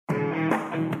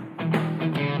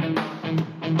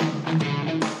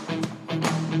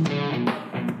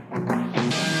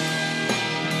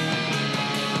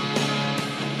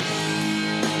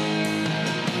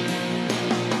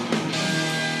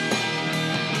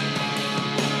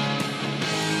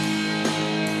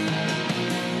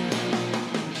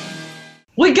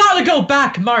We gotta go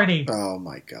back, Marty. Oh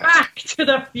my god. Back to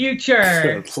the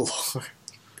future. Good lord.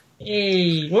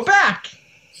 Hey, we're back.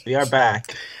 We are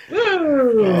back. Woo.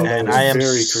 Oh, And was I am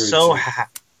very so encouraging.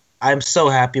 I'm so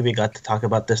happy we got to talk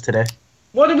about this today.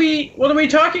 What are we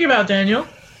talking about, Daniel?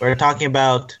 We're talking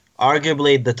about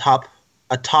arguably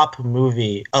a top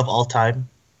movie of all time.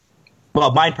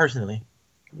 Well, mine personally,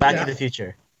 Back Yeah. to the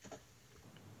Future.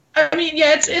 I mean,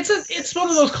 yeah, it's one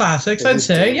of those classics, I'd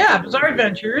say. Yeah, Bizarre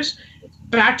Adventures,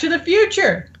 Back to the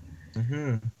Future.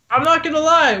 Hmm I'm not gonna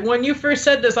lie. When you first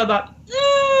said this, I thought,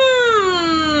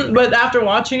 but after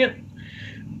watching it,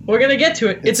 we're gonna get to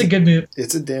it. It's a good movie.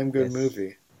 It's a damn good Yes.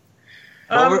 movie.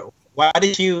 Why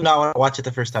did you not want to watch it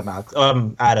the first time, Alex?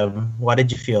 Adam, what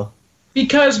did you feel?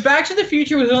 Because Back to the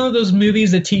Future was one of those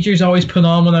movies that teachers always put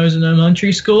on when I was in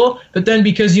elementary school, but then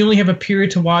because you only have a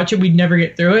period to watch it, we'd never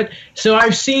get through it. So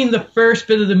I've seen the first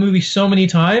bit of the movie so many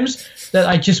times that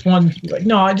I just wanted to be like,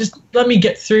 no, let me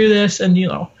get through this, and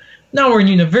now we're in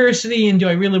university, and do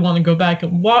I really want to go back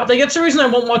and watch? Like, that's the reason I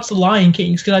won't watch The Lion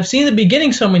King, because I've seen the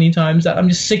beginning so many times that I'm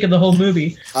just sick of the whole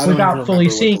movie I don't without even fully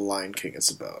remember seeing. what The Lion King is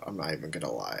about. I'm not even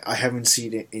gonna lie. I haven't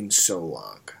seen it in so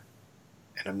long.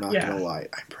 And I'm not gonna lie,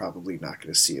 I'm probably not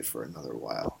gonna see it for another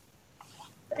while.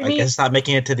 I I mean, guess it's not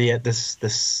making it to the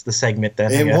segment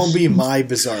then. I It guess. won't be my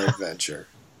bizarre adventure.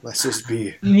 Let's just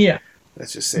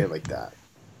say it like that.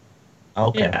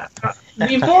 Okay. Yeah.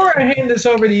 Before I hand this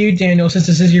over to you, Daniel, since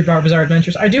this is your Bizarre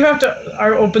Adventures, I do have to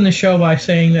open the show by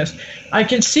saying this. I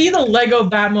can see the Lego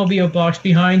Batmobile box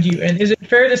behind you, and is it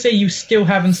fair to say you still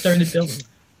haven't started building?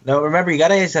 No, remember, you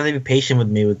gotta have to be patient with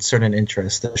me with certain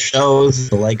interests. The shows,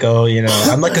 the Lego,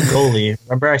 I'm like a goalie.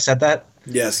 Remember I said that?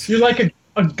 Yes. You're like a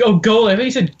goalie. I think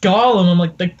you said Gollum. I'm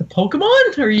like the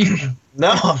Pokemon? Or are you... No,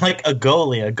 I'm like a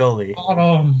goalie.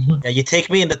 Yeah, you take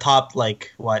me in the top,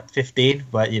 15?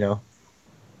 But,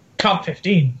 Top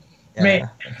 15. yeah.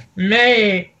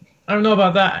 Mate. I don't know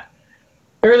about that.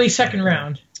 Early second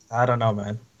round. I don't know,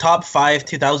 man. Top 5,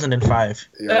 2005.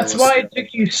 That's why it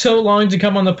took you so long to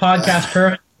come on the podcast,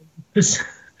 Per.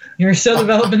 You're still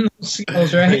developing those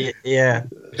skills, right? Yeah.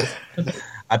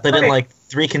 I played in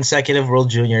 3 consecutive World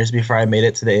Juniors before I made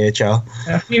it to the AHL.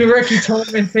 A few rookie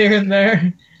tournaments here and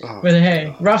there. Oh, But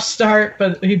hey, rough start,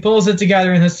 but he pulls it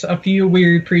together and has a few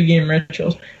weird pregame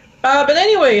rituals. But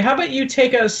anyway, how about you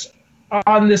take us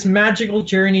on this magical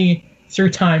journey through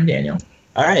time, Daniel?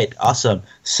 All right, awesome.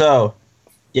 So,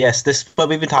 yes, this is what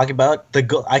we've been talking about.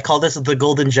 I call this the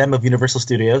golden gem of Universal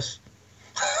Studios.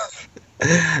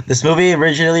 This movie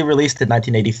originally released in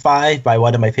 1985 by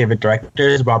one of my favorite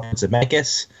directors, Robert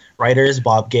Zemeckis. Writers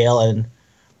Bob Gale and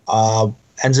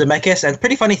Zemeckis. And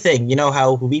pretty funny thing, you know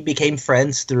how we became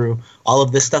friends through all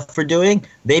of this stuff we're doing?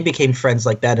 They became friends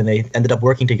like that, and they ended up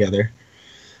working together.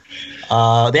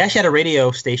 They actually had a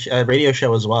radio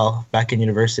show as well back in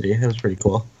university. It was pretty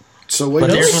cool. So what But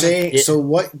you're there's- saying? yeah. So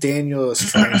what Daniel is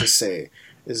trying to say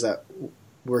is that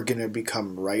we're gonna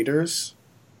become writers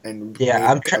and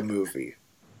Yeah, make a movie.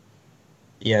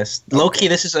 Yes, low-key,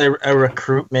 this is a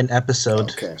recruitment episode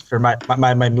Okay. for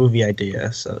my movie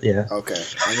idea. So yeah, Okay,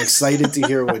 I'm excited to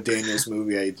hear what Daniel's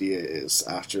movie idea is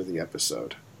after the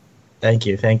episode. thank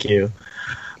you.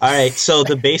 All right, so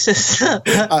the basis.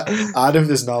 Adam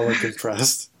does not look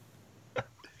impressed.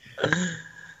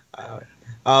 So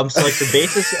the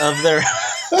basis of their.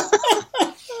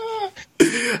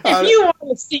 If you want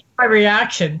to see my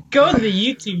reaction, go to the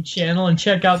YouTube channel and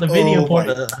check out the video Oh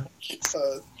portal.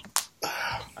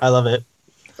 I love it.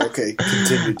 Okay,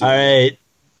 continue. All right,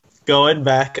 going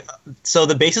back. So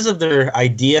the basis of their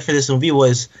idea for this movie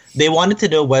was they wanted to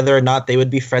know whether or not they would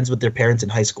be friends with their parents in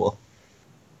high school,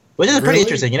 which is pretty Really?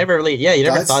 interesting. You never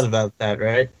That's- thought about that,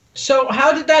 right? So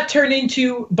how did that turn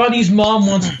into Buddy's mom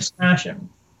wants to smash him?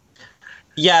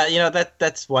 Yeah,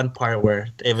 that's one part where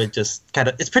it would just kind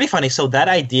of. It's pretty funny. So that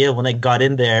idea when I got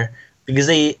in there, because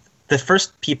the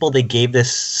first people they gave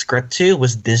this script to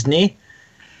was Disney.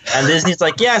 And Disney's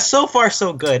like, yeah, so far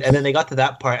so good. And then they got to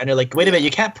that part, and they're like, wait a minute, you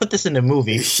can't put this in a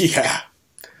movie. Yeah.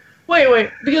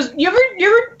 Wait, because you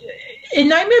ever in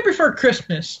Nightmare Before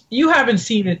Christmas, you haven't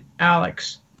seen it,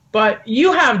 Alex, but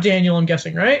you have, Daniel, I'm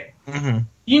guessing, right? Mm-hmm.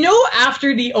 You know,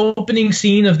 after the opening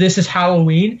scene of This Is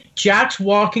Halloween, Jack's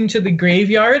walking to the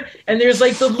graveyard, and there's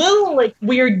the little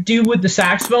weird dude with the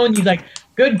saxophone. He's like,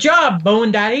 "Good job,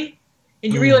 Bone Daddy,"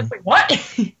 and you're like, "Wait, what?"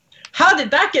 How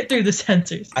did that get through the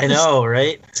censors? I know,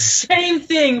 right? Same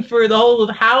thing for the whole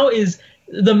of how is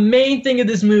the main thing of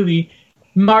this movie,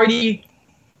 Marty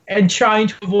and trying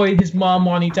to avoid his mom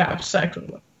wanting to have sex with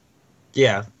him.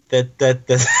 Yeah,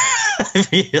 that's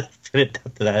if you put it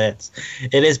down to that,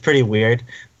 it is pretty weird.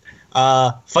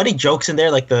 Funny jokes in there,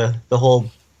 like the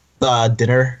whole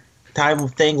dinner time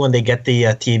thing when they get the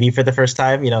TV for the first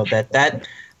time. You know, that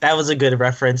was a good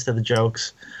reference to the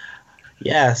jokes.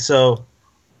 Yeah, so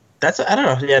that's, I don't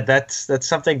know. Yeah, that's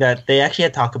something that they actually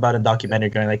had talked about in documentary,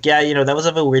 going like, yeah, you know, that was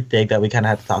a weird thing that we kind of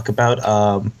had to talk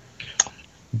about.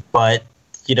 But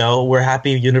you know, we're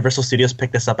happy Universal Studios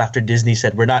picked this up after Disney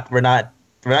said we're not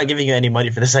giving you any money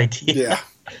for this idea.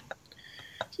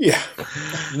 Yeah,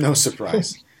 no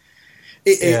surprise.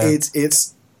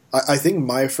 It's. I think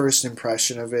my first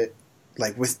impression of it,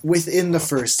 like within the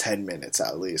first 10 minutes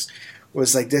at least,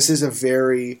 was like, this is a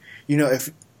very, you know,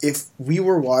 if we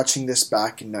were watching this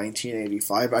back in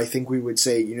 1985, I think we would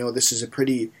say, you know, this is a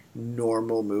pretty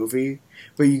normal movie.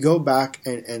 But you go back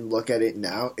and look at it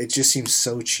now, it just seems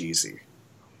so cheesy.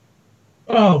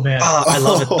 Oh man, I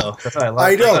love it though. That's what I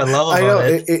love. I know.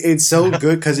 It's so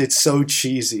good because it's so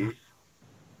cheesy.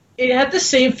 It had the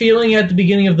same feeling at the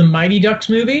beginning of the Mighty Ducks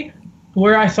movie,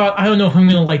 where I thought, I don't know if I'm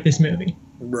going to like this movie.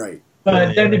 Right.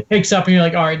 But then it picks up and you're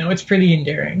like, all right, no, it's pretty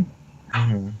endearing.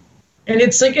 Mm-hmm. And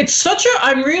it's like, it's such a,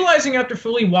 I'm realizing after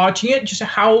fully watching it just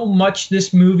how much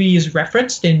this movie is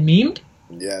referenced and memed.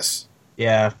 Yes.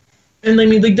 Yeah. And I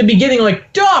mean, like the beginning,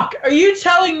 like, Doc, are you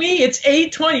telling me it's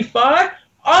 8:25?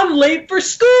 I'm late for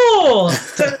school!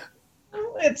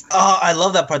 I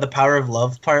love that part, the power of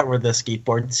love part, where the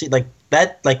skateboard scene, like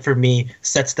that, like for me,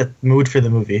 sets the mood for the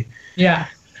movie. Yeah.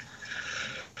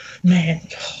 Man.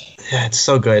 Yeah, it's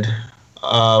so good.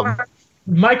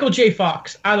 Michael J.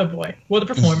 Fox, attaboy. What a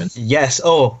performance. Yes.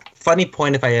 Oh, funny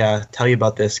point if I tell you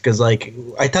about this, because like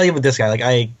I tell you with this guy, like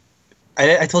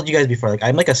I told you guys before, like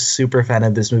I'm like a super fan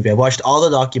of this movie. I watched all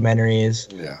the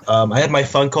documentaries. Yeah. I had my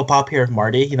Funko Pop here of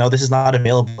Marty. You know, this is not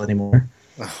available anymore.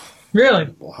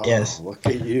 Really? Wow, yes. Look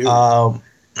at you.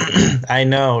 I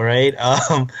know, right?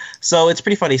 So it's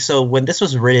pretty funny. So when this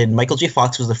was written, Michael J.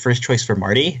 Fox was the first choice for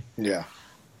Marty. Yeah.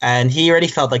 And he already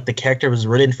felt like the character was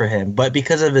written for him, but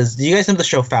because of his, do you guys know the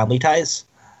show Family Ties?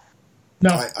 No.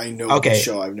 I know the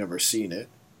show. I've never seen it.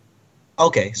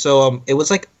 Okay, so it was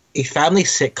like a family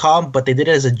sitcom, but they did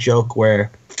it as a joke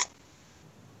where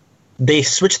they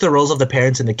switched the roles of the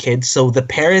parents and the kids. So the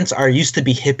parents are used to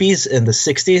be hippies in the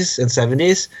 60s and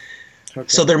 70s. Okay.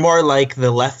 So they're more like the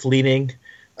left-leaning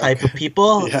type of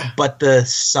people. Yeah. But the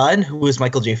son, who is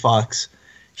Michael J. Fox,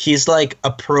 he's like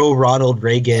a pro-Ronald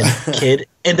Reagan kid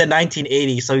in the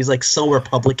 1980s. So he's like so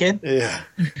Republican. Yeah.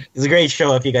 It's a great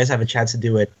show if you guys have a chance to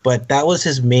do it. But that was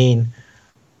his main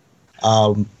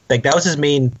that was his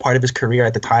main part of his career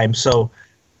at the time. So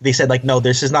they said, like, no,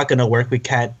 this is not going to work. We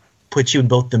can't put you in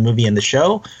both the movie and the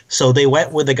show. So they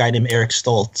went with a guy named Eric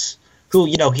Stoltz, who,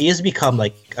 you know, he has become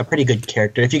like a pretty good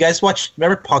character. If you guys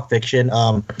remember Pulp Fiction,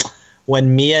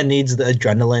 when Mia needs the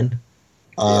adrenaline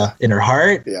in her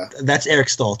heart, that's Eric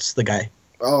Stoltz, the guy.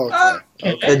 Oh,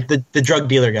 okay. The drug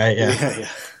dealer guy, yeah.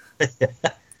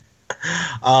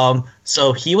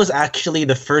 So he was actually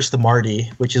the first Marty,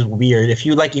 which is weird. If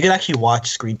you like, you can actually watch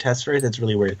screen tests for it. It's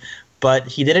really weird. But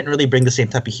he didn't really bring the same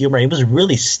type of humor. He was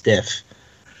really stiff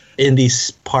in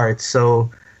these parts.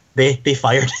 So they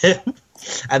fired him.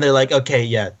 And they're like, okay,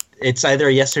 yeah, it's either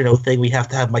a yes or no thing. We have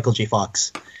to have Michael J.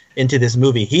 Fox into this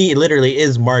movie. He literally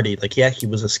is Marty. Like, yeah, he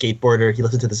was a skateboarder. He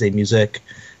listened to the same music,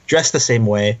 dressed the same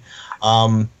way.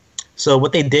 So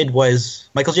what they did was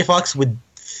Michael J. Fox would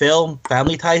film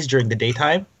Family Ties during the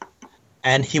daytime,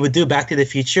 and he would do Back to the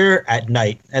Future at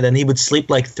night, and then he would sleep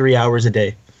like 3 hours a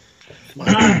day.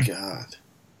 My God.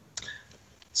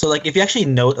 So like, if you actually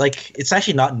note, like, it's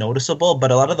actually not noticeable,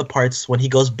 but a lot of the parts when he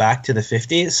goes back to the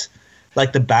 50s,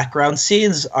 like the background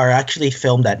scenes are actually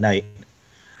filmed at night.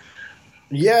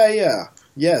 Yeah.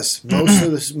 Yes,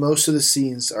 most of the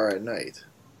scenes are at night.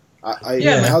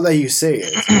 Now that you say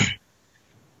it.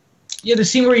 Yeah, the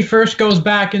scene where he first goes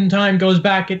back in time goes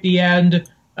back at the end.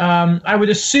 I would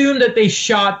assume that they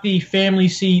shot the family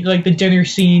scene, like the dinner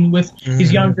scene with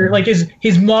his younger, like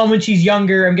his mom when she's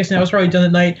younger. I'm guessing that was probably done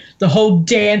at night. The whole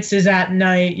dance is at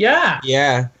night. Yeah.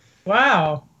 Yeah.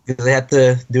 Wow. Because they had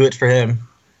to do it for him.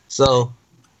 So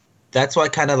that's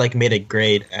what kind of like made it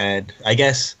great. And I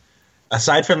guess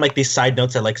aside from like these side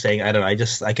notes, I like saying, I don't know,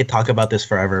 I could talk about this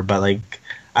forever, but like,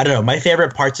 I don't know, my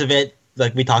favorite parts of it,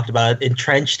 like we talked about,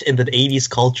 entrenched in the 80s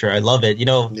culture. I love it. You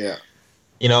know,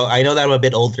 I know that I'm a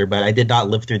bit older, but I did not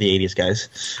live through the 80s, guys.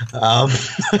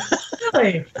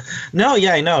 Really? No,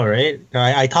 yeah, I know, right?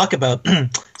 I talk about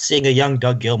seeing a young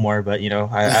Doug Gilmore, but, you know,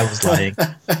 I was lying.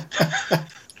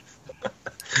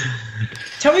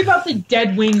 Tell me about the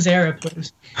Dead Wings era,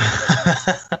 please.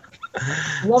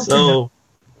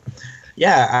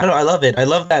 Yeah, I love it. I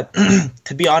love that,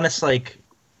 to be honest, like,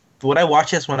 when I watched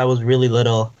this when I was really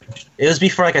little, it was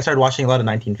before like I started watching a lot of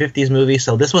 1950s movies,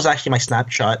 so this was actually my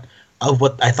snapshot of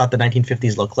what I thought the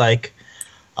 1950s looked like.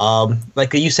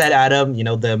 Like you said, Adam,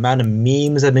 the amount of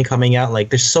memes that have been coming out, like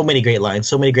there's so many great lines,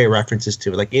 so many great references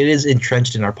to it. Like it is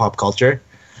entrenched in our pop culture.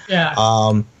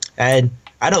 Yeah. And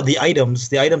I know the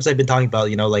items I've been talking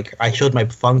about, like I showed my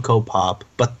Funko Pop,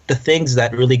 but the things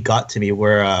that really got to me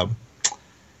were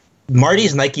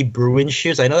Marty's Nike Bruin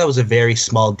shoes. I know that was a very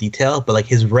small detail, but like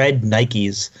his red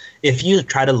Nikes, if you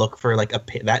try to look for like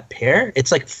that pair,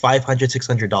 it's like $500,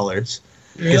 $600.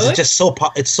 Really? It's just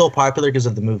it's so popular because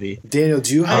of the movie. Daniel,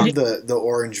 do you have the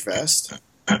orange vest?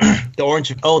 The orange,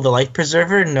 the life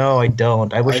preserver? No, I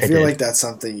don't. I wish I did. I feel like that's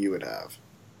something you would have.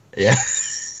 Yeah.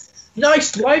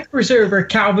 Nice life preserver,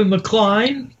 Calvin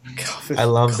McCline. I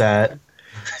love that.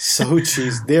 So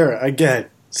cheesy. There, again,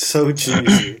 so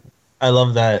cheesy. I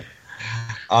love that.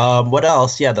 What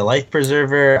else? Yeah, the life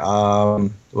preserver.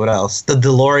 What else? The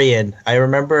DeLorean. I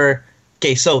remember.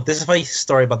 Okay, so this is a funny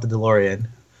story about the DeLorean.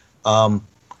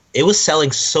 It was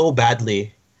selling so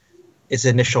badly its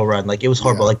initial run. Like, it was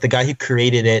horrible. Yeah. Like, the guy who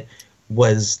created it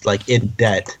was, like, in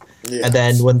debt. Yeah. And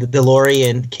then when the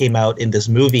DeLorean came out in this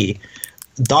movie,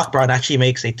 Doc Brown actually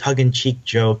makes a tongue-in-cheek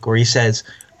joke where he says,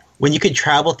 when you could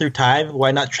travel through time,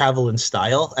 why not travel in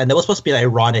style? And that was supposed to be an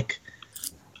ironic,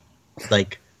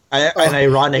 like, an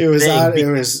ironic thing.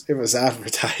 It was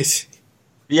advertising.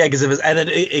 Yeah, because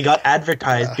it got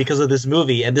advertised because of this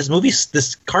movie, and this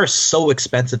car is so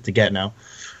expensive to get now.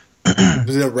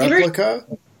 Was it a replica?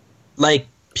 Like,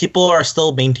 people are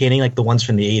still maintaining like the ones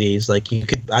from the 80s. Like, you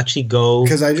could actually go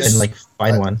and like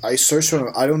find one. I searched for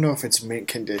them. I don't know if it's mint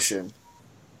condition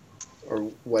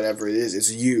or whatever it is.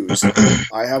 It's used.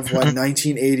 I have one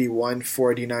 1981,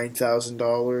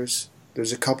 $49,000.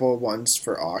 There's a couple of ones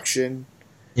for auction.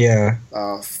 Yeah.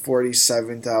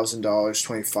 $47,000,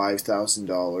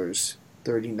 $25,000,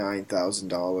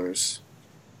 $39,000.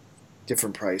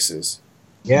 Different prices.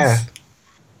 Yeah.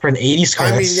 For an 80s car,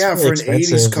 I mean, yeah, for an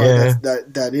 80s car, yeah.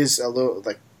 that is a little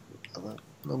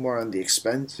more on the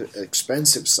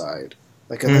expensive side.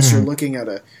 Like, unless you're looking at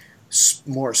a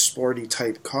more sporty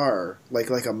type car, like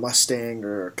a Mustang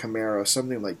or a Camaro,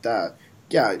 something like that.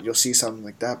 Yeah, you'll see something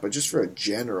like that. But just for a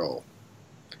general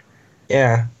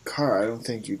car, I don't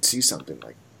think you'd see something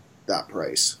like that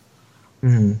price.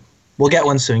 We'll get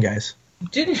one soon, guys.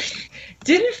 Didn't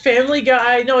Family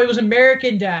Guy? No, it was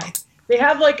American Dad. They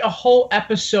have like a whole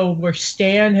episode where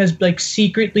Stan has like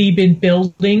secretly been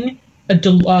building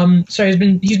he's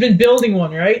been building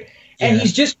one, right? And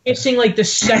he's just missing like the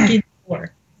second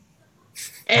floor.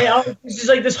 And it's just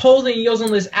like this whole thing. He goes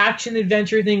on this action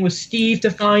adventure thing with Steve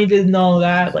to find it and all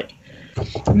that. Like,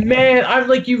 man, I'm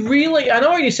like, I know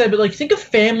what you said, but like, think of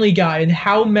Family Guy and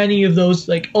how many of those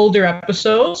like older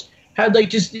episodes had like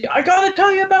just, I gotta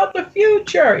tell you about the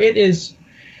future. It is,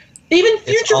 even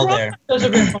Futurama does a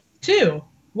bit fun too.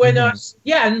 When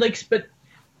and like, but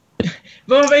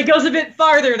it goes a bit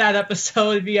farther that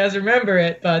episode if you guys remember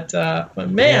it. But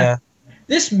man,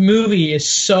 this movie is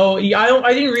so.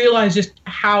 I didn't realize just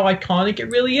how iconic it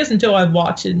really is until I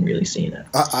watched it and really seen it.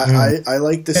 I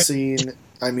like the scene.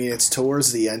 I mean, it's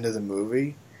towards the end of the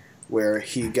movie where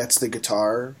he gets the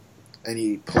guitar and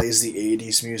he plays the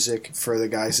 80s music for the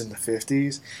guys in the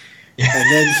 50s.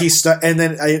 And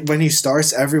then when he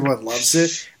starts, everyone loves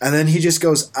it. And then he just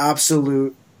goes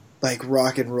absolute like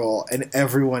rock and roll, and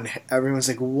everyone's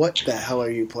like, "What the hell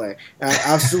are you playing?" And I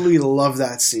absolutely love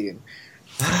that scene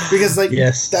because like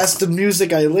that's the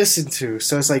music I listen to.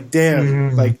 So it's like,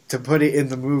 damn, like to put it in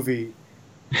the movie.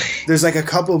 There's like a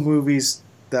couple movies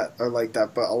that are like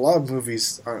that, but a lot of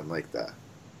movies aren't like that.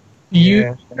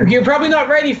 You're probably not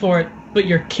ready for it, but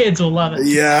your kids will love it.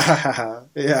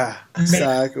 Yeah,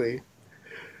 exactly.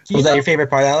 Was that your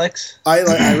favorite part, Alex? I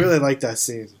really like that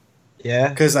scene. Yeah,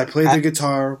 because I play the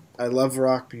guitar. I love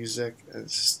rock music.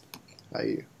 It's just how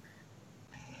you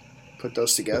put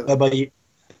those together. What about you?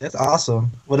 That's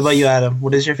awesome. What about you, Adam?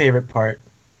 What is your favorite part?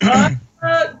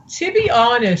 To be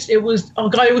honest, it was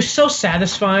so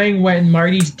satisfying when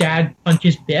Marty's dad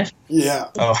punches Biff. Yeah.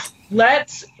 Oh.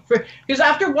 Because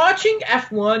after watching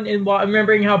F1 and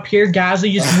remembering how Pierre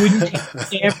Gasly just wouldn't take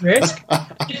the damn risk,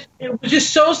 it was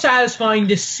just so satisfying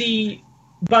to see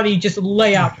Buddy just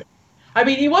lay up. I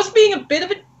mean, he was being a bit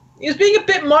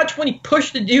much when he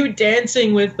pushed the dude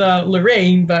dancing with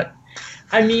Lorraine, but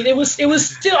I mean, it was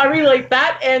still, I really like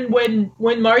that. And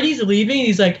when Marty's leaving,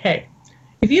 he's like, "Hey,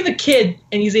 if you have a kid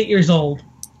and he's 8 years old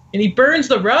and he burns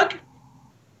the rug,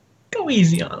 go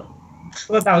easy on him." I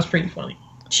thought that was pretty funny,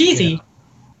 cheesy,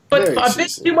 but very a bit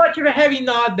too much of a heavy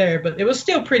nod there. But it was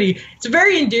still pretty. It's a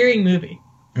very endearing movie.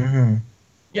 Mm-hmm.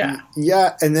 Yeah.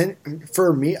 Yeah, and then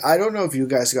for me, I don't know if you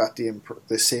guys got the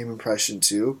same impression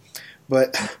too,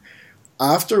 but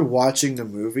after watching the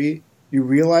movie, you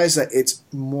realize that it's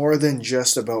more than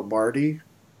just about Marty.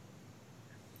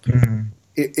 Mm-hmm.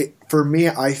 For me,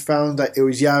 I found that it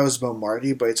was about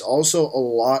Marty, but it's also a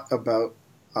lot about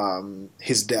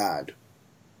his dad.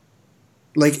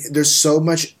 Like, there's so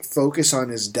much focus on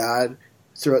his dad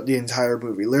throughout the entire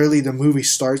movie. Literally, the movie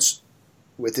starts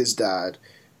with his dad,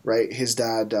 right? His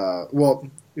dad,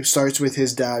 it starts with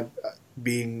his dad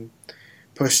being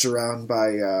pushed around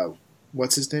by,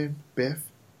 what's his name? Biff?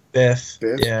 Biff.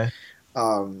 Biff. Yeah.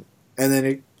 And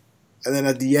then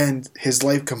at the end, his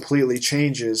life completely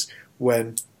changes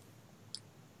when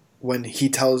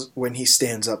he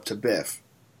stands up to Biff.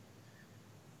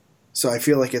 So I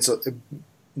feel like it's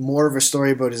more of a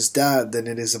story about his dad than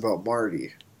it is about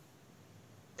Marty.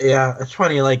 Yeah, it's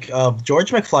funny. Like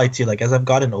George McFly too. Like as I've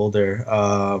gotten older,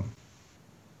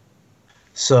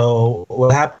 so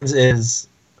what happens is,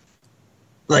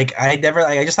 like I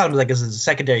just thought him like as a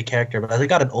secondary character, but as I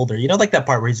gotten older, you know, like that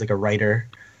part where he's like a writer,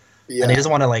 Yeah. and he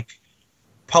doesn't want to like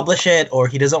publish it, or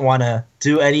he doesn't want to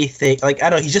do anything. Like I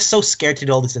don't know, he's just so scared to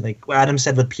do all this. And like what Adam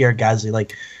said with Pierre Gasly,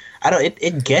 like I don't,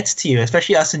 it gets to you,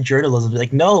 especially us in journalism.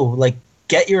 Like no, like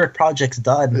get your projects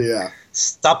done. Yeah.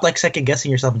 Stop like second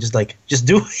guessing yourself and just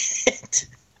do it.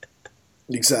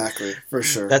 Exactly, for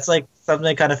sure. That's like something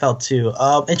I kind of felt too.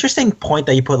 Interesting point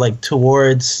that you put like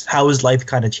towards how his life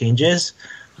kind of changes.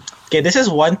 Okay, this is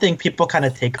one thing people kind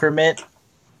of take from it.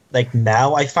 Like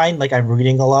now, I find like I'm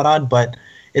reading a lot on, but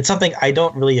it's something I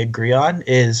don't really agree on.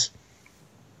 Is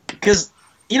because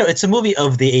it's a movie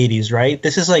of the '80s, right?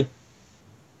 This is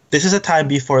a time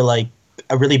before like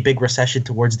a really big recession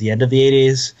towards the end of the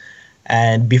 '80s,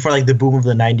 and before like the boom of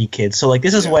the '90s kids. So like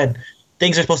this is when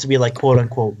things are supposed to be like quote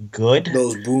unquote good.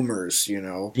 Those boomers,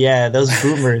 Yeah, those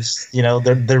boomers, the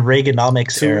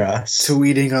Reaganomics era.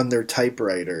 Tweeting on their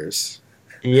typewriters.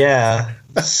 Yeah.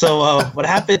 So what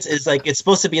happens is like it's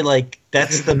supposed to be like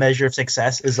that's the measure of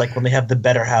success is like when they have the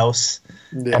better house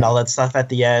and all that stuff at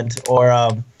the end, or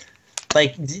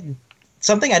like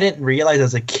something I didn't realize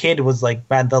as a kid was like,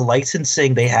 man, the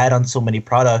licensing they had on so many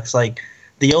products, like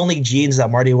the only jeans that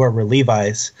Marty wore were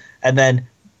Levi's, and then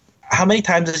how many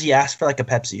times does he ask for like a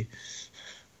Pepsi?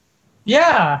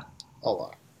 Yeah. A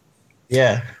lot.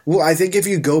 Yeah. Well, I think if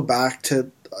you go back to,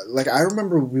 like, I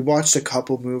remember we watched a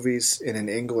couple movies in an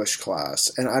English class,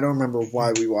 and I don't remember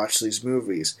why we watched these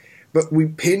movies, but we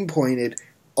pinpointed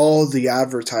all the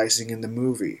advertising in the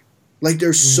movie. Like,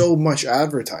 there's so much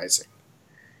advertising.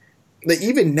 Like,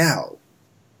 even now.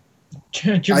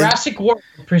 Jurassic World,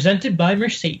 presented by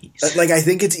Mercedes. Like, I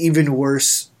think it's even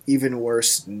worse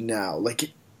now.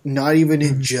 Like, not even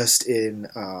in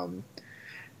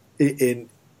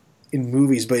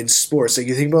movies, but in sports. Like,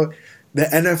 you think about the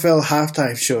NFL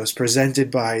halftime shows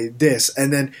presented by this,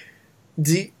 and then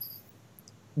the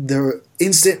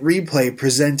instant replay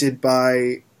presented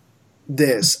by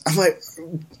this. I'm like,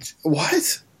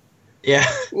 what? Yeah.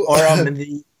 Or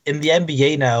in the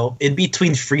NBA now, in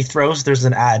between free throws, there's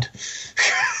an ad. This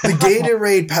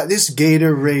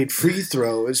Gatorade free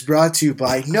throw is brought to you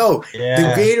by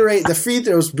the free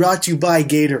throw is brought to you by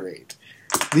Gatorade.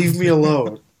 Leave me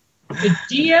alone. The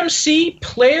GMC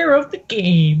Player of the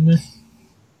Game.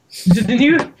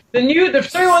 The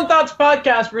 31 Thoughts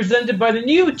podcast presented by the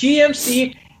new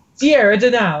GMC Sierra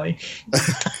Denali.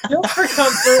 Built for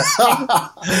comfort.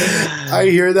 I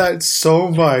hear that so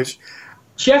much.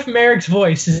 Jeff Merrick's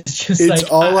voice is just it's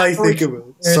all I think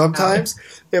about. Sometimes,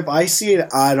 if I see an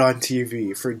ad on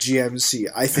TV for GMC,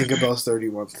 I think about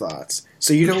 31 Thoughts.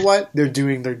 So you know what? They're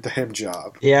doing their damn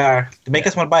job. Yeah. They make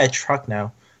us want to buy a truck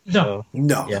now. No.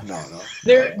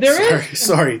 There is.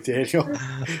 Sorry, Daniel.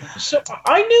 So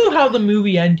I knew how the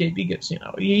movie ended because,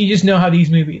 you just know how these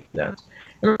movies end.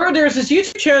 Remember, there was this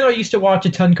YouTube channel I used to watch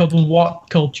a ton called What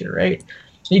Culture, right?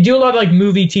 They do a lot of, like,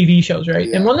 movie TV shows, right?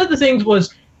 Yeah. And one of the things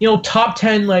was, top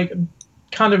 10, like,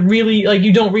 kind of really, like,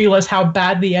 you don't realize how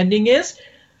bad the ending is.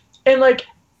 And, like,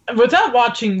 without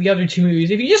watching the other two movies,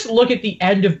 if you just look at the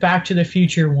end of Back to the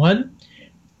Future 1,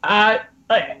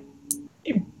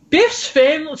 Biff's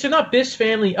family, so not Biff's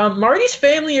family, Marty's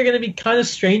family are going to be kind of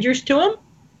strangers to him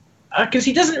because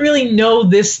he doesn't really know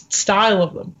this style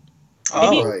of them.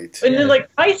 Right. And then, like,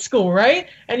 high school, right?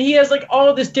 And he has, like,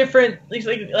 all this different, like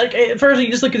at first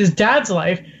you just look at his dad's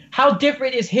life. How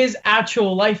different is his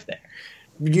actual life there?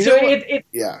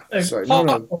 Sorry.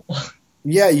 No.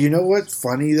 Yeah, you know what's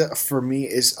funny for me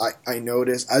is I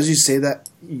notice, as you say that,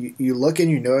 you look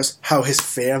and you notice how his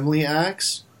family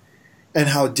acts and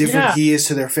how different he is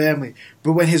to their family.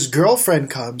 But when his girlfriend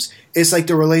comes, it's like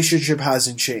the relationship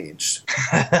hasn't changed.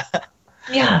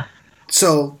 Yeah.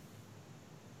 So,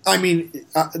 I mean,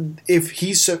 if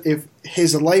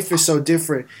his life is so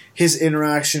different, his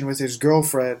interaction with his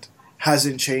girlfriend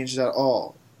hasn't changed at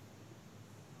all.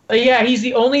 Yeah, he's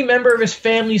the only member of his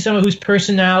family, someone whose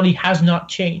personality has not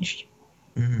changed.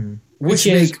 Mm-hmm.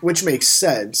 Which makes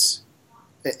sense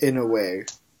in a way,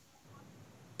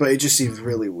 but it just seems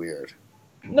really weird.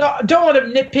 No, I don't want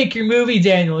to nitpick your movie,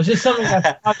 Daniel. It's just something I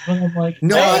thought when I'm like,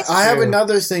 no, hey, I have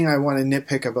another thing I want to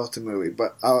nitpick about the movie,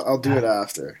 but I'll do it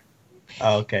after.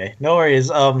 Okay, no worries.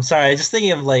 Sorry, I was just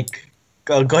thinking of like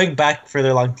going back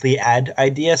further along the ad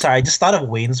idea. Sorry, I just thought of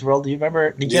Wayne's World. Do you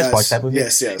remember? Did you guys watch that movie?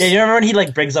 Yes. Yeah, you remember when he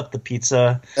like brings up the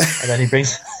pizza and then he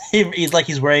brings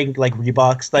he's wearing like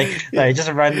Reeboks. Like it just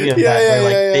reminded me of that.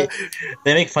 Where like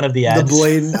they make fun of the ads. The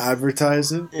blatant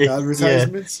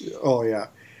advertisements. Yeah. Oh yeah.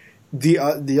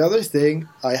 The other thing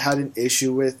I had an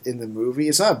issue with in the movie,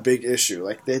 it's not a big issue.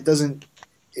 Like it doesn't.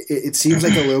 It seems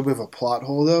like a little bit of a plot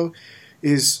hole though.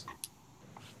 Is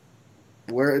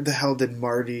where the hell did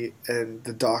Marty and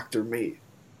the doctor meet?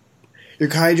 You're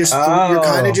kind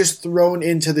of just thrown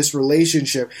into this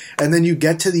relationship, and then you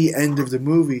get to the end of the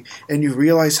movie and you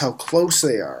realize how close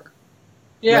they are.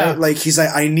 yeah, Right? Like he's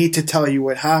like, I need to tell you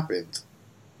what happened,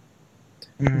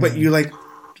 but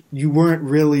you weren't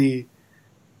really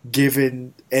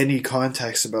given any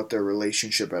context about their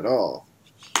relationship at all.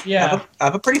 yeah. I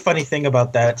have a pretty funny thing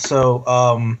about that. So,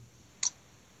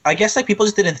 I guess like people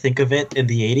just didn't think of it in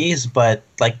the 80s, but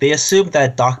like they assumed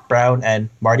that Doc Brown and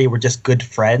Marty were just good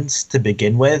friends to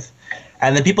begin with.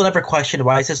 And then people never questioned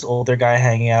why is this older guy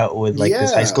hanging out with like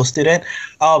this high school student.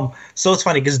 So it's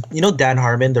funny because you know Dan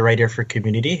Harmon, the writer for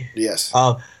Community? Yes.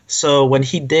 So when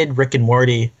he did Rick and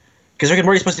Morty, because Rick and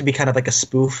Morty is supposed to be kind of like a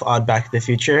spoof on Back to the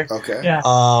Future. Okay. Yeah.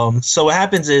 So what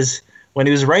happens is when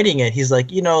he was writing it, he's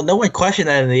like, you know, no one questioned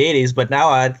that in the 80s, but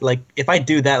now if I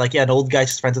do that, like, yeah, an old guy's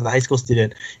just friends with a high school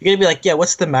student, you're going to be like, yeah,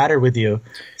 what's the matter with you?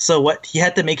 So he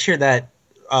had to make sure that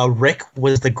Rick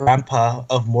was the grandpa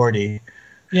of Morty.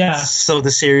 Yeah. So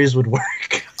the series would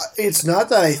work. It's not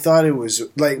that I thought it was,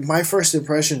 like, my first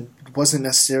impression wasn't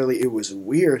necessarily it was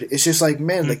weird. It's just like,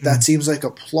 man, like, that seems like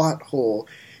a plot hole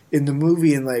in the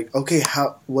movie, and like, okay,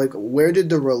 where did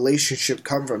the relationship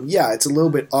come from? Yeah, it's a little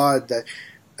bit odd that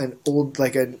an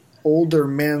older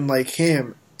man like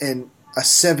him and a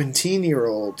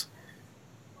 17-year-old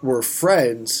were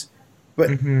friends, but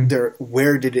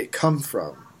where did it come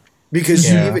from? Because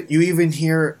you even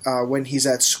hear when he's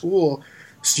at school,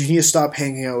 so you need to stop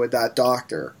hanging out with that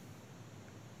doctor.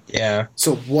 Yeah.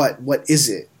 So what is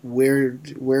it? Where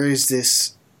is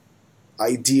this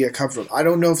idea come from? I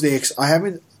don't know if I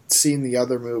haven't seen the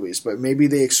other movies, but maybe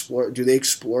do they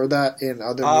explore that in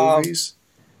other movies?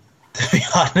 To be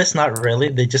honest, not really.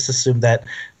 They just assume that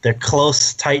they're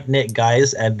close, tight-knit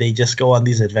guys, and they just go on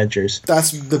these adventures.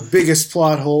 That's the biggest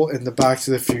plot hole in the Back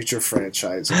to the Future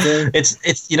franchise. Okay? It's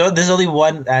there's only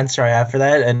one answer I have for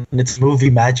that, and it's movie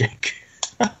magic.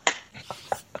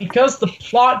 Because the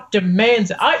plot demands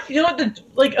it.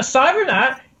 Aside from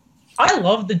that, I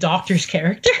love the Doctor's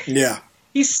character. Yeah.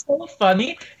 He's so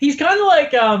funny. He's kind of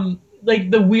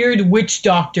like the weird witch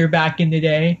doctor back in the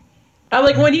day. And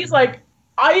like when he's like,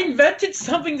 I invented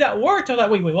something that worked. I'm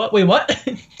like, wait, what?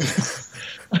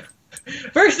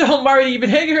 First of all, Marty, you've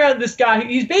been hanging around this guy.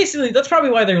 He's basically, that's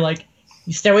probably why they're like,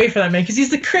 you stay away from that man, because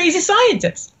he's the crazy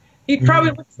scientist. He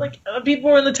probably looks like,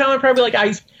 people in the town are probably like,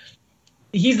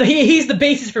 he's the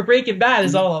basis for Breaking Bad,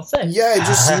 is all I'll say. Yeah, it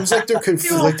just seems like they're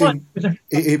conflicting.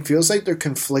 It feels like they're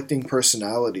conflicting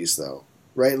personalities, though,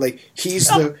 right? Like he's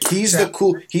the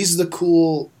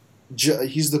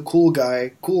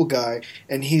cool guy,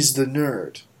 and he's the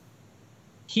nerd.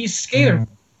 He's Skater.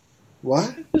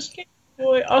 What? Skater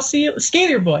boy. I'll see you.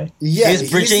 Skater boy. Yeah, he's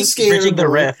bridging the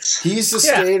rifts. He's the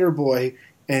skater boy,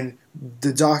 and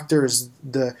the doctor is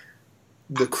the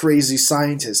crazy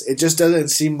scientist. It just doesn't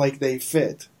seem like they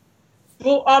fit.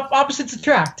 Well, opposites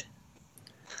attract.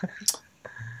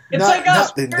 It's like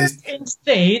us. We're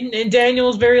insane, and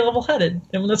Daniel's very level-headed,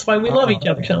 and that's why we love each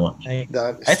other so much. I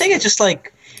think it's just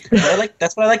like,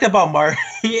 that's what I like about Marty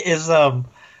is I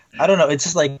don't know. It's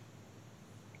just like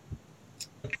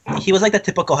he was like the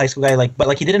typical high school guy, but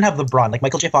like he didn't have the brawn. Like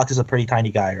Michael J. Fox is a pretty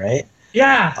tiny guy, right?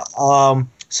 Yeah.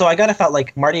 So I gotta felt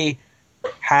like Marty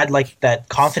had like that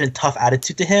confident, tough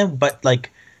attitude to him, but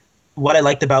like what I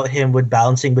liked about him with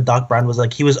balancing with Doc Brown was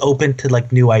like he was open to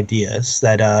like new ideas.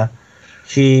 That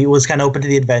he was kind of open to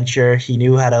the adventure. He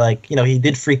knew how to he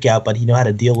did freak out, but he knew how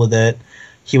to deal with it.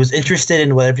 He was interested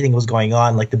in what everything was going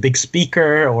on, like the big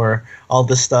speaker or all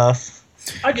this stuff.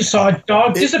 I just saw a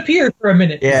dog disappear for a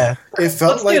minute. Yeah, it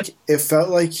felt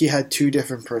like he had two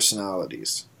different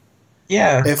personalities.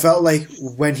 Yeah, it felt like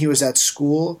when he was at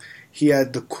school, he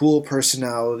had the cool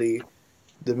personality,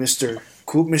 the Mr.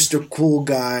 Cool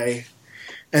guy,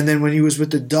 and then when he was with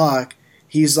the doc,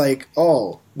 he's like,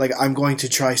 oh, like I'm going to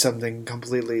try something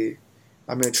completely.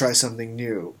 I'm going to try something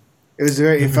new. It was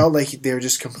very. It felt like they were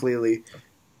just completely.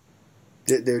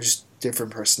 They're just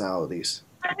different personalities.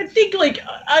 I think like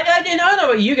I don't know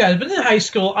about you guys, but in high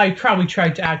school I probably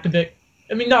tried to act a bit.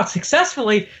 I mean, not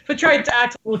successfully, but tried to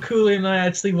act a little cooler than I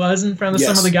actually was in front of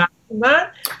some of the guys and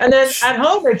that. And then at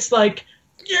home, it's like,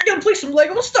 you're gonna play some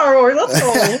Lego Star Wars. Let's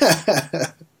go.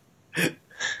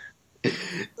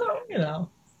 So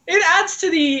it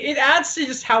adds to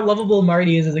just how lovable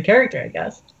Marty is as a character, I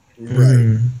guess.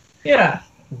 Right. Yeah.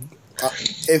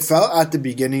 It felt at the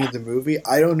beginning of the movie.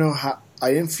 I don't know how.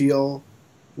 I didn't feel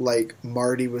like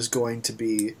Marty was going to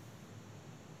be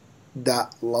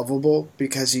that lovable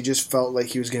because he just felt like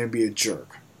he was going to be a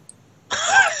jerk.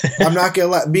 I'm not going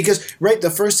to lie. Because, right,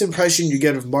 the first impression you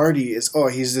get of Marty is, oh,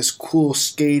 he's this cool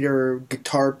skater,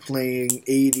 guitar-playing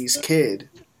 80s kid.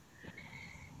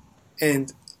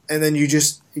 And then you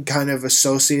just kind of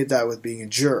associate that with being a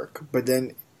jerk. But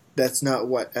then that's not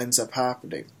what ends up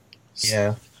happening.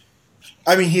 Yeah.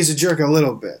 I mean, he's a jerk a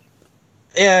little bit.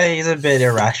 Yeah, he's a bit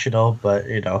irrational, but,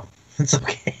 it's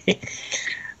okay.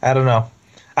 I don't know.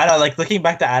 Like, looking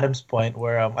back to Adam's point,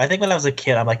 where I think when I was a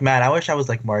kid, I'm like, man, I wish I was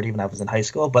like Marty when I was in high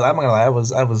school, but I'm not gonna lie, I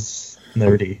was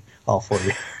nerdy all 4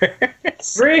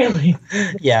 years. Really?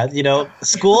 Yeah,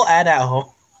 school and at home.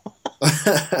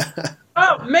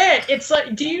 Oh, man, it's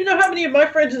like, do you know how many of my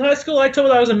friends in high school I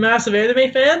told I was a massive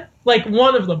anime fan? Like,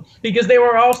 one of them, because they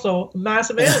were also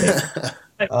massive anime.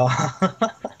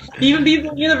 Even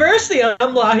people in university,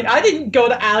 I'm like, I didn't go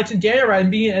to Alex and Daniel and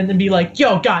be like,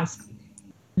 yo, guys,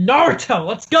 Naruto,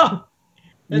 let's go.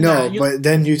 And but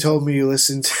then you told me you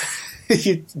listened to,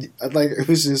 it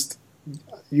was just,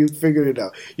 you figured it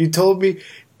out. You told me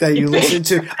that you listened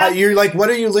to, you're like,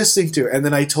 what are you listening to? And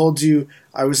then I told you,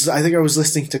 I think I was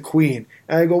listening to Queen.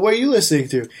 And I go, what are you listening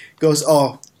to? He goes,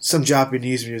 oh, some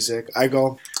Japanese music. I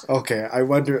go, okay, I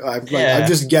wonder, I'm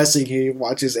just guessing he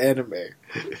watches anime.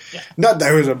 Yeah. Not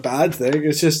that it was a bad thing, it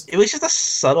was just a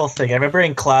subtle thing. I remember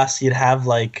in class you'd have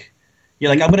like, you're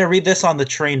like, I'm going to read this on the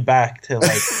train back to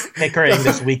like Pickering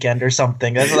this weekend or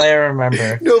something. That's what I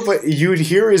remember. No, but you'd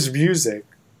hear his music.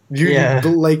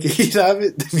 Like, he'd have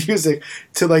the music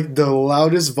to like the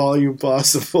loudest volume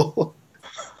possible.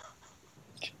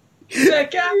 You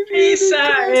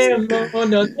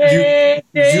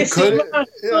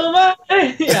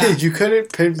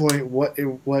couldn't pinpoint what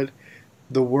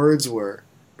the words were,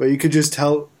 but you could just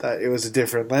tell that it was a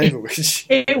different language.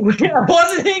 It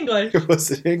wasn't English. It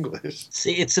wasn't English.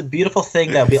 See, it's a beautiful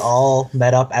thing that we all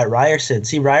met up at Ryerson.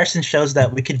 See, Ryerson shows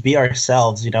that we could be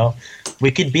ourselves,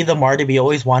 We could be the Marty we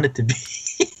always wanted to be.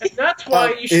 And that's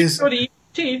why you should go to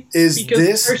UT.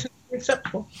 Because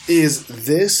acceptable. Is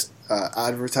this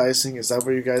advertising? Is that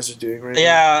what you guys are doing right now?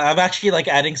 Yeah, I'm actually like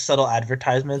adding subtle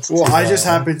advertisements. Well, I just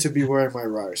happen to be wearing my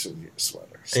Ryerson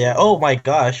sweater. So. Yeah. Oh my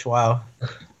gosh! Wow.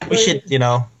 We should,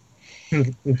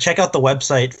 check out the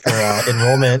website for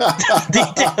enrollment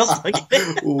details.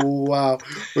 Wow,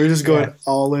 we're just going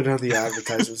all in on the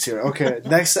advertisements here. Okay,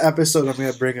 next episode I'm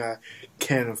gonna bring a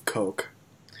can of Coke,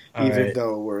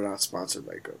 though we're not sponsored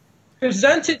by Coke.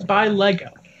 Presented by Lego.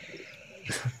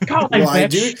 God, well, I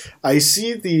do. I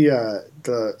see the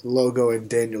logo in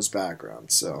Daniel's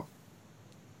background, so.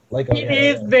 Lego, it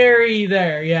is very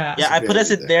there, yeah. Yeah, I put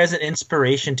it there as an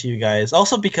inspiration to you guys.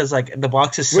 Also because like the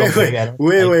box is so big.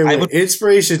 Wait.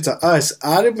 Inspiration to us.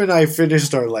 Adam and I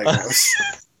finished our Legos.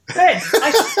 Hey,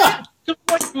 I spent so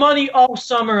much money all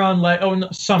summer on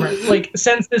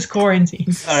since this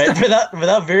quarantine. All right,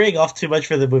 without veering off too much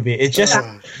for the movie, it's just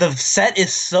the set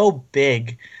is so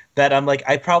big that I'm like,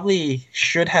 I probably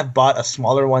should have bought a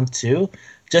smaller one too,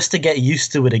 just to get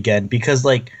used to it again. Because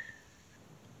like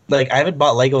I haven't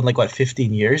bought Lego in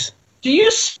 15 years. Do you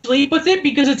sleep with it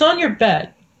because it's on your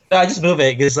bed? No, I just move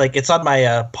it because it's on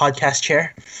my podcast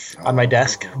chair on my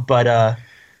desk. But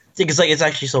because it's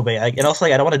actually so big, and also I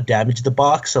don't want to damage the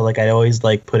box, so I always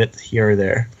put it here or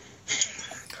there.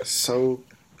 So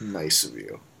nice of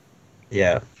you.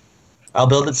 Yeah, I'll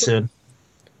build it soon.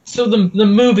 So the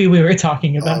movie we were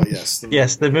talking about. Oh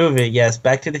yes, the movie. Yes,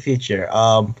 Back to the Future.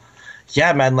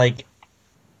 Yeah, man,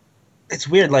 it's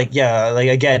weird,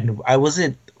 again, I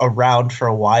wasn't around for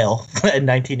a while in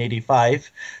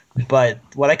 1985, but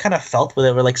what I kind of felt with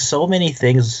it were, so many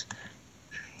things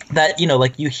that,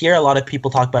 you hear a lot of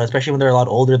people talk about, especially when they're a lot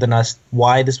older than us,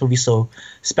 why this movie's so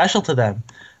special to them.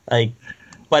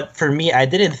 But for me, I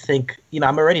didn't think,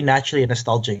 I'm already naturally a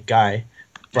nostalgic guy,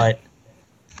 but,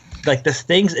 the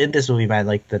things in this movie, man,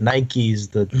 the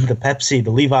Nikes, the Pepsi,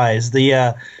 the Levi's,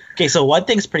 okay, so one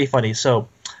thing's pretty funny. So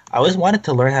I always wanted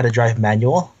to learn how to drive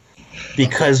manual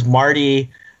because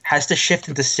Marty has to shift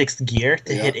into sixth gear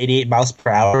to hit 88 miles per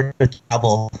hour to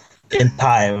travel in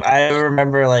time. I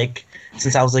remember, like,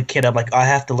 since I was a kid, I'm like, oh, I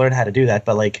have to learn how to do that.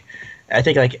 But like, I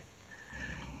think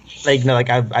no, like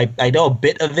I know a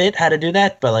bit of it how to do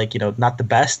that, but like, not the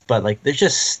best. But like, there's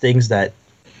just things that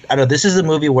I don't know. This is a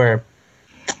movie where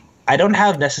I don't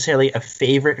have necessarily a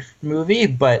favorite movie,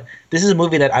 but this is a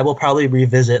movie that I will probably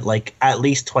revisit like at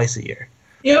least twice a year.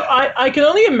 I can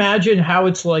only imagine how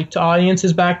it's like to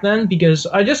audiences back then, because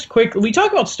we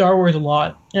talk about Star Wars a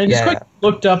lot, and I just quickly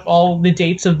looked up all the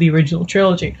dates of the original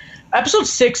trilogy. Episode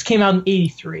 6 came out in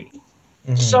 83.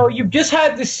 Mm-hmm. So you've just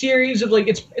had this series of, like,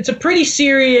 it's a pretty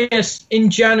serious,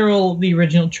 in general, the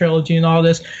original trilogy and all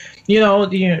this.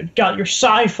 Got your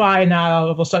sci-fi now. All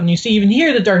of a sudden, you even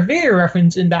hear the Darth Vader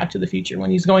reference in Back to the Future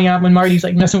when he's going out, when Marty's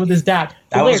like messing with his dad.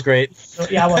 That was great. So,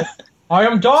 yeah, well, I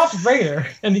am Darth Vader,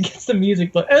 and he gets the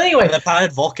music. But anyway, the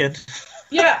planet Vulcan.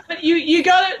 Yeah, but you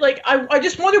got it. Like, I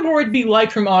just wonder what it'd be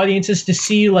like from audiences to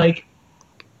see like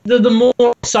the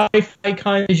more sci-fi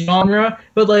kind of genre,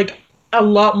 but like a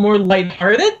lot more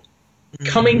lighthearted,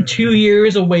 coming 2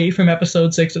 years away from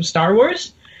Episode 6 of Star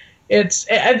Wars. It's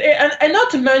and not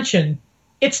to mention,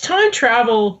 it's time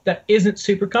travel that isn't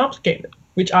super complicated,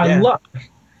 which I love.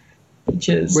 Which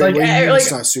is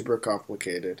it's not super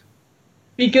complicated.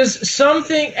 Because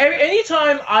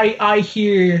anytime I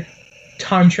hear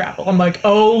time travel, I'm like,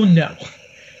 oh no.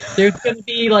 There's going to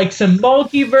be like some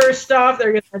multiverse stuff.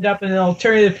 They're going to end up in an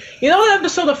alternative. You know that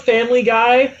episode of Family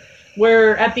Guy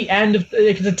where at the end of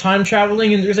the time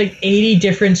traveling and there's like 80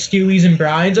 different Stewies and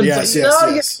Brians?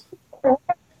 Yes.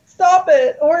 Stop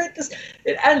it. Or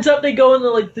it ends up they go into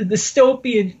like the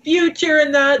dystopian future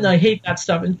and that, and I hate that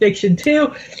stuff in fiction too.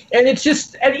 And it's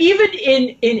just, and even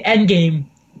in Endgame,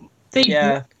 they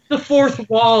broke the fourth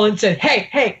wall and said,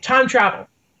 hey, time travel.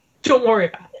 Don't worry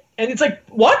about it. And it's like,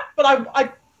 what? But I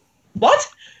what?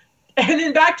 And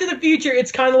in Back to the Future,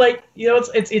 it's kind of like,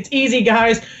 it's easy,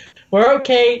 guys. We're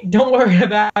okay. Don't worry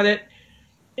about it.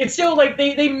 It's still like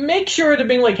they make sure to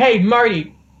be like, hey,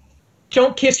 Marty,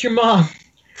 don't kiss your mom.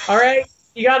 All right?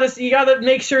 You gotta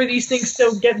make sure these things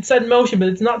still get set in motion, but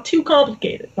it's not too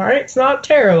complicated. All right? It's not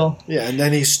terrible. Yeah, and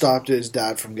then he stopped his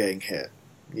dad from getting hit.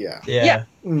 Yeah. Yeah.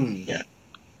 Yeah.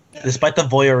 Despite the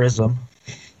voyeurism.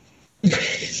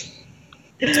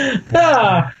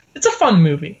 It's a fun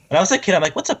movie. When I was a kid, I'm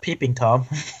like, what's a peeping Tom?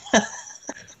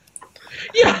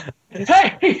 Yeah.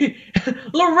 Hey,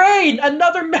 Lorraine,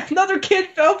 another kid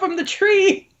fell from the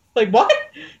tree. Like, what?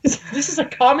 This is a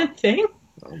common thing?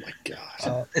 Oh my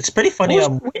gosh. It's pretty funny.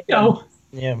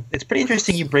 Yeah, it's pretty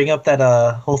interesting you bring up that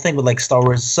whole thing with like Star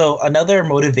Wars. So another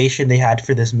motivation they had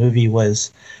for this movie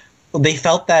was they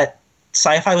felt that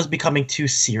sci-fi was becoming too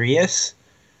serious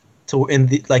towards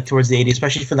the 80s,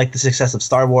 especially for like the success of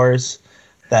Star Wars,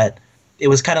 that it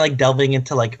was kind of like delving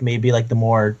into like maybe like the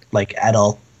more like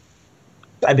adult,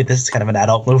 I mean this is kind of an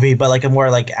adult movie, but like a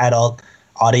more like adult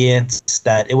audience,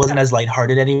 that it wasn't as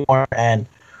lighthearted anymore. And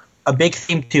a big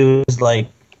theme too is like,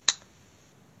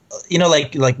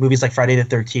 like movies like Friday the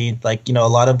 13th, like, a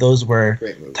lot of those were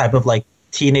type of like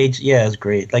teenage, it was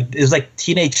great. Like it was like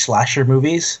teenage slasher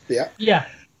movies. Yeah.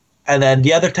 And then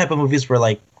the other type of movies were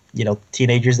like,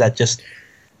 teenagers that just,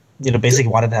 basically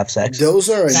wanted to have sex. Those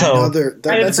are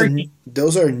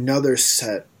those are another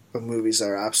set of movies that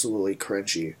are absolutely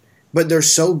cringy, but they're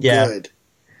so good.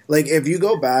 Like if you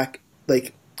go back,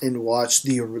 like, and watch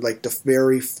the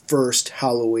very first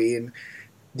Halloween,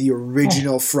 the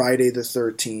original Friday the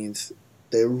 13th,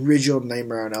 the original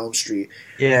Nightmare on Elm Street.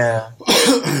 Yeah.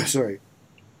 Sorry.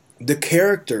 The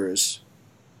characters,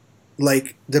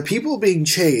 like the people being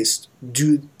chased,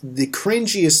 do the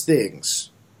cringiest things.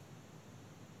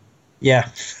 Yeah.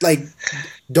 Like,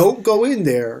 don't go in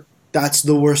there. That's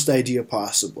the worst idea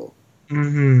possible.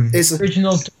 Mm-hmm. It's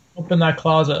original. Open that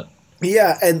closet.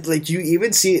 Yeah, and like you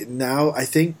even see it now. I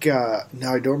think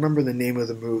now I don't remember the name of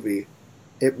the movie.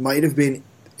 It might have been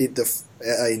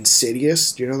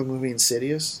Insidious. Do you know the movie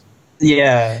Insidious?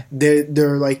 Yeah.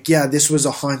 They're like, yeah, this was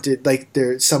a haunted. Like,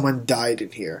 someone died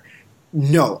in here.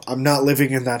 No, I'm not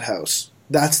living in that house.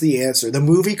 That's the answer. The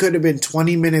movie could have been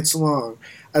 20 minutes long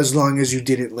as you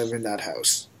didn't live in that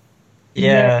house.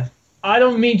 Yeah. I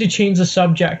don't mean to change the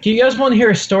subject. Do you guys want to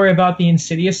hear a story about the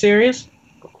Insidious series?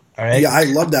 All right. Yeah, I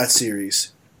love that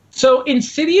series. So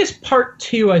Insidious Part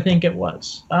 2, I think it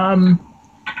was.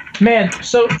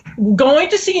 So going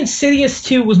to see Insidious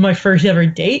 2 was my first ever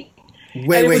date.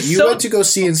 Wait, you went to go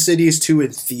see Insidious 2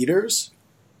 in theaters?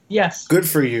 Yes. Good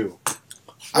for you.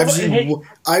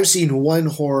 I've seen one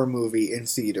horror movie in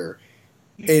theater,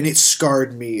 and it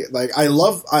scarred me. Like I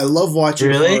love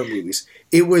watching horror movies.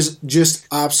 It was just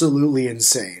absolutely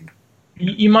insane.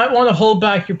 You might want to hold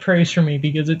back your praise for me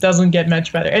because it doesn't get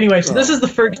much better. Anyway, so this is the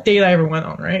first date I ever went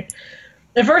on, right?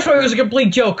 At first, it was a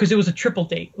complete joke because it was a triple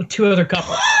date with 2 other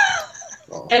couples.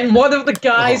 And one of the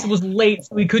guys was late,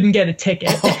 so we couldn't get a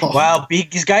ticket. Wow,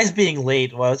 these guys being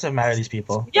late. Well, what's the matter with these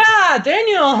people? Yeah,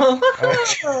 Daniel!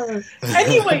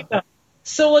 Anyway,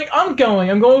 so, like, I'm going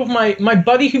with my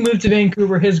buddy who moved to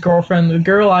Vancouver, his girlfriend, the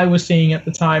girl I was seeing at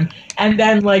the time, and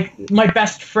then, like, my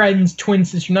best friend's twin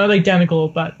sister, not identical,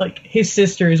 but, like, his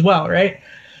sister as well, right?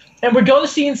 And we go to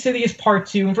see Insidious Part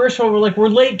 2, and first of all, we're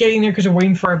late getting there because we're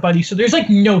waiting for our buddy, so there's, like,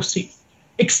 no seat,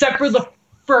 except for the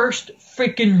first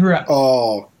freaking row.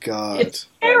 Oh, God. It's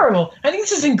terrible. I think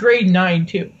this is in grade 9,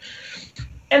 too.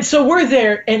 And so we're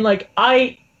there, and, like,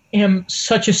 I am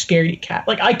such a scaredy cat.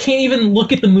 Like, I can't even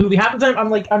look at the movie. Half the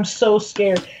time, I'm so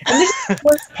scared. And this is the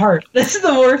worst part. This is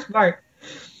the worst part.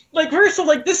 Like, first of all,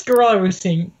 like, this girl I was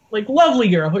seeing, like, lovely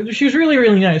girl. She was really,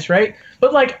 really nice, right?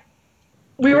 But, like,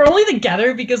 we were only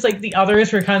together because, like, the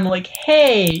others were kind of like,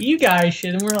 hey, you guys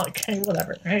should. And we're like, hey,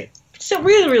 whatever, right? She's a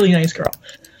really, really nice girl.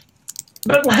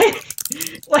 But, like,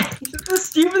 the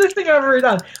stupidest thing I've ever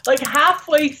done. Like,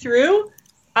 halfway through,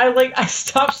 I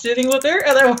stopped sitting with her,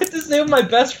 and I went to sit with my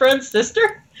best friend's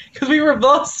sister, because we were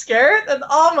both scared, and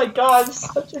oh my god, I'm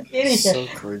such an idiot. So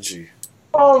cringy.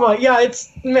 Oh my, yeah, I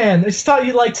just thought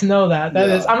you'd like to know that.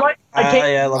 I'm like, I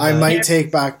can't. I might take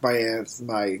back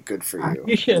my good for you.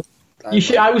 You should.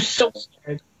 I was so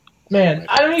scared. Man,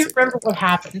 I don't even remember what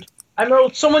happened. I know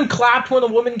someone clapped when a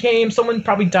woman came, someone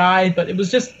probably died, but it was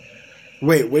just...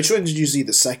 Wait, which one did you see?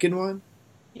 The second one?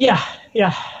 Yeah.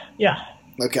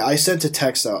 Okay, I sent a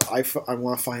text out. I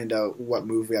want to find out what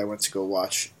movie I went to go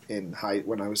watch when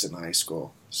I was in high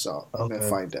school. So I'm gonna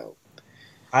find out.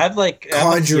 I have like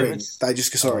Conjuring.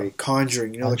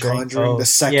 Conjuring. You know, The Conjuring, the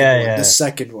second one, the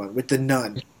second one with the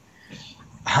nun.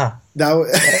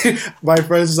 My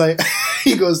friend's like,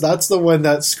 he goes, "That's the one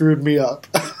that screwed me up."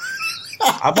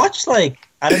 I watched I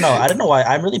don't know why.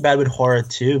 I'm really bad with horror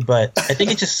too, but I think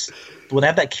it's just when I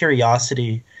have that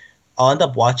curiosity, I'll end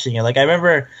up watching it. Like, I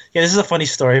remember, this is a funny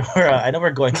story where I know we're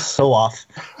going so off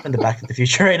in the Back to the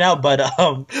Future right now, but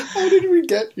how did we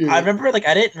get here? I remember,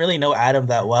 I didn't really know Adam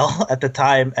that well at the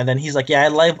time, and then he's like, "Yeah,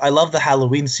 I love the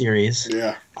Halloween series."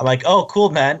 Yeah. I'm like, "Oh,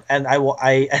 cool, man!" And I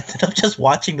ended up just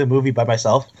watching the movie by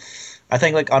myself. I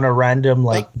think on a random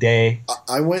day.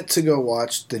 I went to go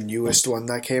watch the newest one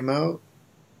that came out.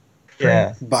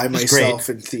 Yeah, by myself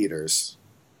in theaters.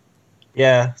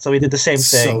 Yeah, so we did the same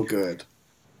thing. So good.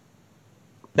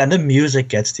 Then the music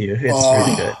gets to you. It's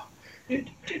really good.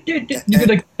 You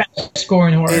could best score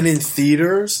in horror. And in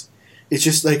theaters, it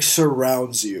just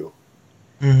surrounds you.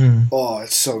 Mm-hmm. Oh,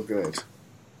 it's so good.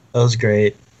 That was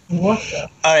great. What the?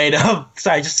 All right,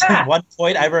 sorry, just one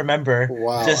point I remember.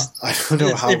 Wow, I don't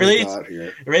know how we got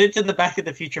here. Related to the Back to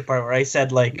the Future part where I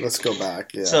said let's go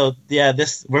back. Yeah. So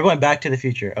we're going back to the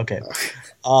future. Okay.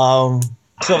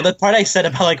 So the part I said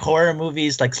about horror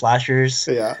movies, slashers,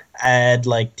 and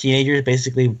teenagers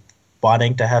basically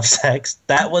wanting to have sex,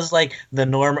 that was the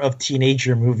norm of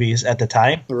teenager movies at the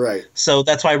time. Right. So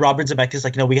that's why Robert Zemeckis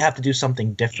is no, we have to do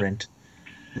something different.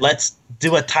 Let's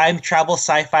do a time travel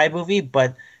sci-fi movie,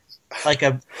 but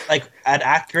an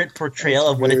accurate portrayal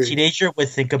of what a teenager would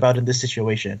think about in this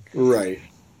situation. Right.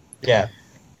 Yeah.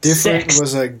 Different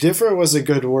was a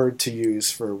good word to use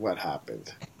for what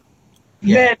happened.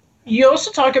 Yeah. Man, you also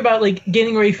talk about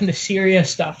getting away from the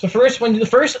serious stuff. The first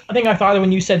thing I thought of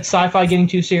when you said sci-fi getting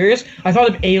too serious, I thought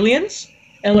of Aliens,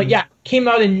 and came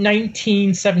out in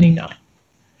 1979.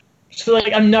 So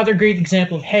another great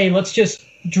example of, hey, let's just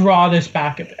draw this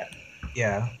back a bit.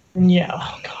 Yeah. Yeah.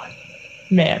 Oh god,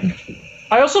 man.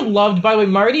 I also loved, by the way,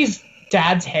 Marty's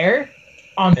dad's hair.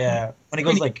 When he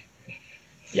goes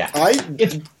yeah.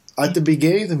 At the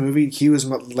beginning of the movie, he was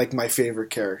my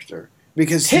favorite character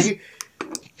because he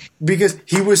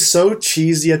was so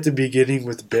cheesy at the beginning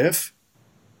with Biff.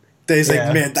 That he's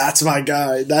man, that's my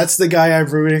guy. That's the guy I'm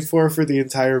rooting for the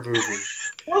entire movie.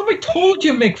 Well, I told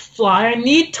you, McFly, I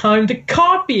need time to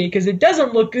copy it because it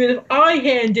doesn't look good if I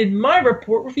hand in my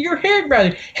report with your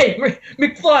handwriting. Hey,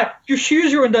 McFly, your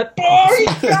shoes are in that bar.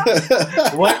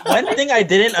 One thing I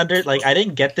didn't I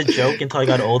didn't get the joke until I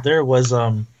got older was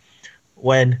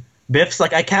when Biff's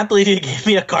I can't believe you gave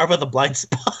me a car with a blind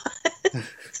spot.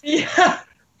 Yeah.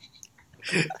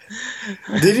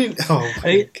 Did he? Oh.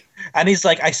 And he's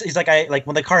like, when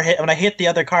I hit the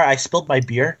other car, I spilled my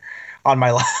beer on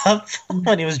my lap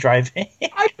when he was driving.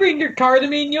 I bring your car to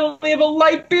me and you only have a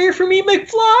light beer for me,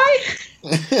 McFly?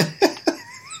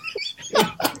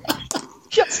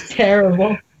 Just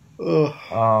terrible.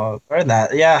 Or that.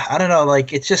 Yeah, I don't know.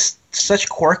 It's just such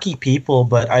quirky people,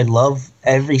 but I love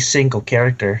every single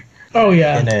character. Oh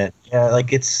yeah, in it. Yeah,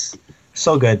 like it's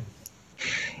so good.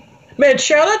 man!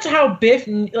 Shout out to how Biff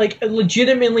like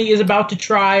legitimately is about to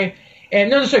try. And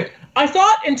no, sorry. I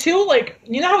thought until like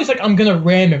how he's like I'm gonna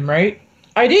ram him, right?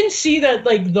 I didn't see that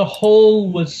like the hole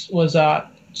was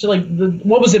so like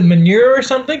what was it, manure or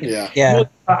something? Yeah. Yeah.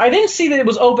 I didn't see that it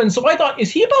was open, so I thought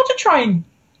is he about to try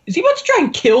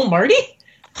and kill Marty?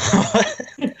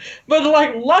 But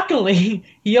like luckily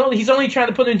he's only trying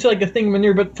to put it into like the thing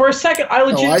manure. But for a second I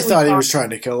legitimately I thought he was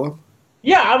trying to kill him.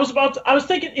 Yeah, I was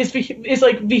thinking it's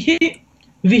like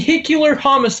vehicular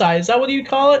homicide. Is that what you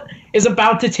call it? Is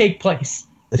about to take place.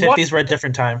 The 50s were a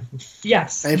different time.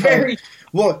 Yes, And, very.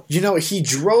 Well, he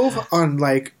drove on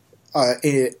like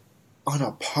on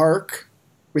a park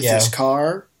with his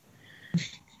car.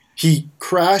 He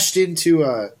crashed into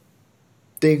a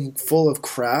thing full of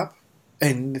crap,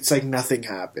 and it's like nothing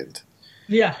happened.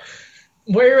 Yeah.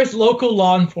 Where is local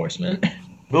law enforcement?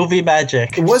 Movie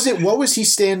magic. What was he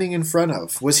standing in front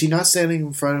of? Was he not standing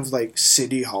in front of like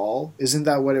City Hall? Isn't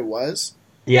that what it was?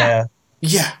 Yeah.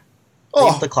 Yeah.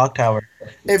 Oh, the clock tower.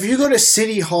 If you go to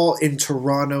City Hall in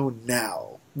Toronto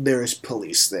now, there is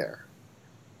police there.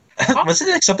 Wasn't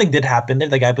it like something did happen there?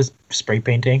 The guy was spray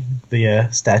painting the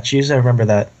statues. I remember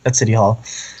that at City Hall.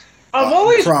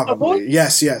 Probably.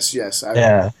 Yes.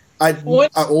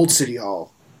 Old City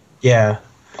Hall. Yeah.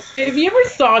 Have you ever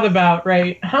thought about,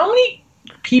 right, how many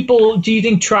people do you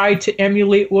think tried to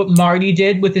emulate what Marty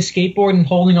did with the skateboard and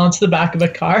holding onto the back of a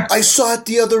car? I saw it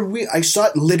the other week. I saw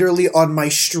it literally on my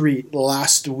street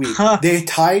last week. Huh. They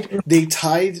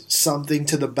tied something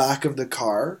to the back of the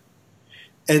car,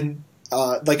 and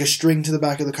like a string to the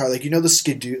back of the car, like the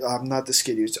skidoo. Not the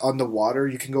skidoos. On the water,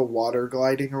 you can go water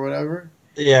gliding or whatever.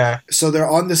 Yeah. So they're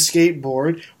on the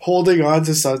skateboard, holding on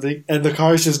to something, and the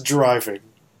car's just driving.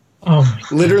 Oh my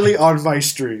God. Literally on my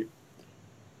street.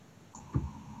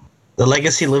 The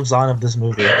legacy lives on of this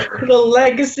movie. The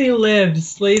legacy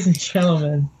lives, ladies and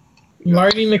gentlemen.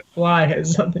 Marty McFly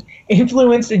has something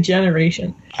influenced a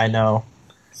generation. I know.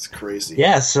 It's crazy.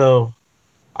 Yeah, so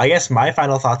I guess my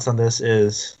final thoughts on this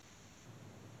is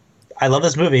I love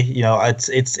this movie.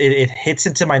 It hits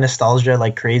into my nostalgia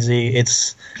like crazy.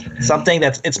 It's something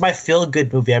it's my feel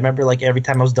good movie. I remember like every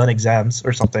time I was done exams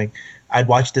or something, I'd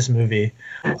watch this movie.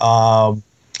 It's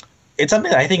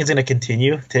something that I think is going to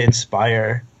continue to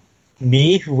inspire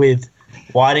me with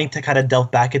wanting to kind of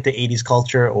delve back into 80s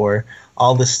culture or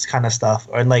all this kind of stuff,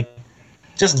 or like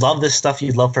just love this stuff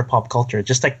you love for pop culture,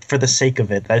 just like for the sake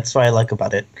of it. That's what I like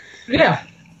about it. Yeah,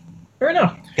 fair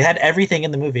enough. It had everything in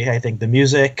the movie. I think the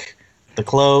music, the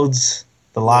clothes,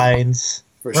 the lines,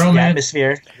 For the sure.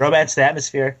 atmosphere, romance, the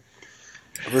atmosphere.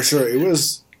 For sure. It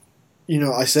was,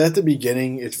 I said at the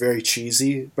beginning it's very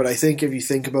cheesy, but I think if you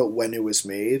think about when it was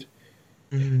made,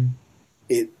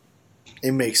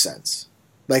 it makes sense.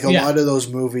 Like a lot of those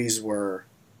movies were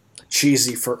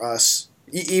cheesy for us,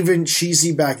 even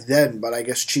cheesy back then, but I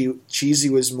guess cheesy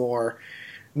was more,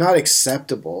 not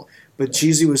acceptable, but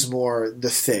cheesy was more the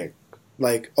thing.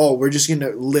 Like, oh, we're just going to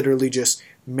literally just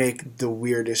make the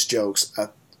weirdest jokes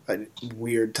at a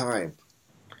weird time.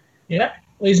 Yeah,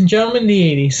 ladies and gentlemen,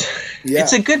 the 80s. Yeah.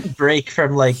 It's a good break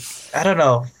from like, I don't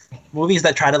know, movies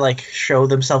that try to like show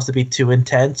themselves to be too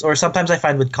intense, or sometimes I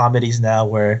find with comedies now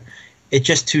where it's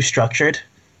just too structured.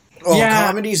 Oh,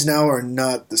 comedies now are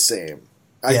not the same.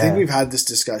 I think we've had this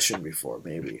discussion before,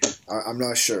 maybe. I'm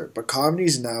not sure. But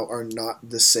comedies now are not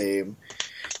the same,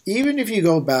 even if you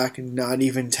go back not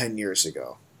even 10 years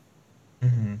ago.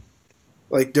 Mm-hmm.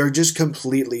 Like, they're just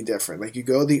completely different. Like, you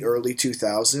go the early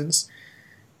 2000s,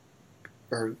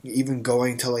 or even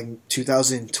going to, like,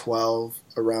 2012,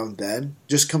 around then,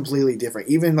 just completely different.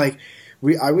 Even, like,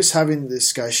 I was having a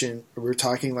discussion, we were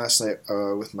talking last night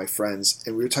with my friends,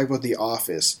 and we were talking about The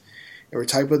Office, and we were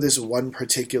talking about this one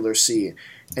particular scene.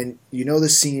 And the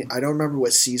scene, I don't remember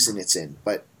what season it's in,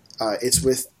 but it's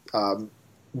with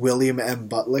William M.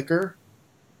 Buttlicker.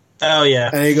 Oh, yeah.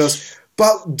 And he goes,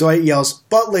 Dwight yells,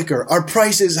 "Buttlicker, our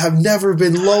prices have never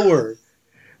been lower."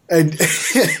 And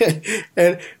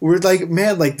and we're like,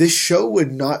 man, like this show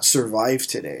would not survive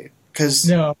today.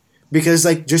 Because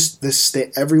like just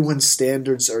everyone's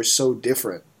standards are so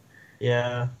different.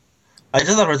 Yeah. I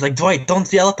just thought it was like, Dwight,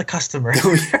 don't yell at the customer.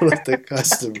 Don't yell at the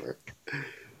customer.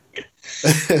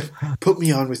 Put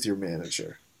me on with your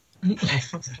manager.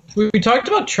 We talked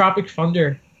about Tropic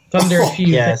Thunder a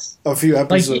few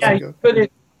episodes ago.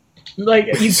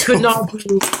 You could not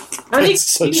do. I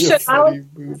think he said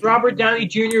Robert Downey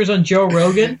Jr. was on Joe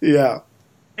Rogan. Yeah.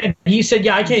 And he said,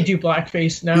 "Yeah, I can't do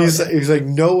blackface now." He's like,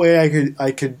 no way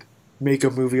I could make a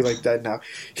movie like that now.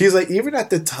 He's like, even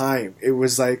at the time, it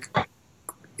was like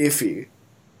iffy.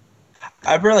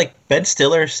 I remember like Ben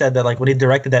Stiller said that like when he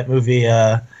directed that movie,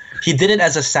 he did it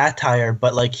as a satire,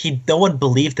 but like no one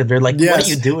believed him. They're like, "What are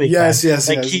you doing?" Yes, man? yes,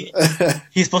 like, yes.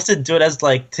 He's supposed to do it as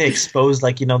like to expose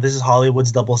like this is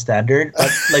Hollywood's double standard.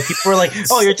 But like people were like,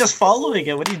 "Oh, you're just following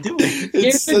it. What are you doing?"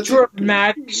 Here's a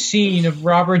dramatic scene of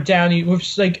Robert Downey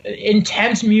with like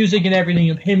intense music and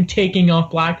everything of him taking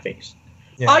off blackface.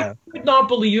 Yeah. I could not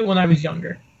believe it when I was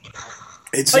younger.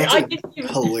 It's such a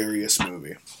hilarious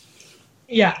movie.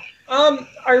 Yeah.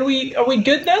 Are we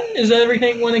good then? Is that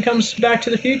everything when it comes Back to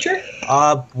the Future?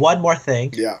 One more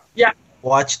thing. Yeah. Yeah.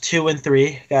 Watch 2 and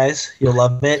 3, guys. You'll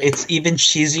love it. It's even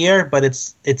cheesier, but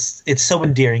it's so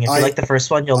endearing. If you like the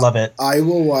first one, you'll love it. I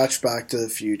will watch Back to the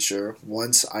Future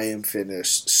once I am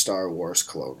finished Star Wars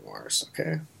Clone Wars,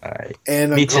 okay? All right.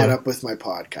 And I'm caught up with my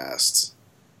podcasts.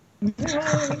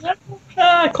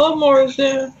 Clone Wars,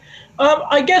 yeah.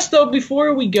 I guess, though,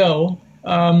 before we go,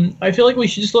 I feel like we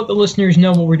should just let the listeners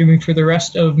know what we're doing for the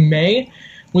rest of May.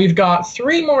 We've got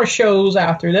 3 more shows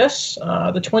after this,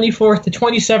 the 24th, the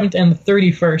 27th, and the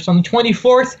 31st. On the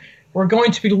 24th, we're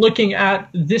going to be looking at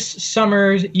this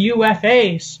summer's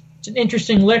UFAs. It's an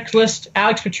interesting list.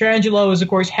 Alex Petrangelo is, of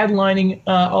course, headlining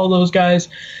all those guys.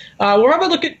 We're going to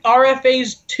look at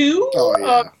RFAs 2. Oh,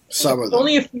 yeah. Some of them.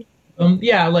 Only a few.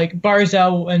 Yeah, like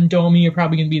Barzell and Domi are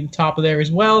probably going to be at the top of there as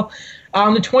well.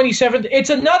 On the 27th, it's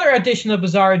another edition of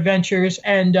Bizarre Adventures,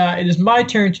 and it is my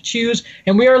turn to choose.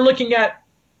 And we are looking at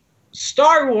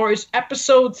Star Wars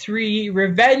Episode 3,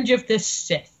 Revenge of the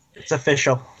Sith. It's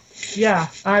official. Yeah,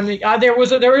 I mean, there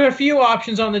were a few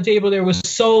options on the table. There was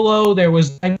Solo, there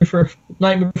was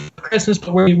Nightmare Before Christmas,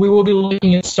 but we will be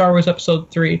looking at Star Wars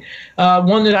Episode 3.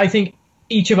 One that I think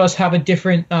each of us have a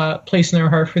different place in our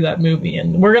heart for that movie,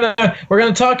 and we're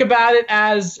gonna talk about it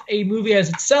as a movie as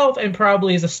itself, and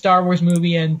probably as a Star Wars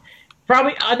movie, and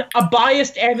probably a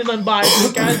biased and an unbiased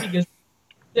look at it, because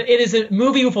it is a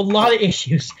movie with a lot of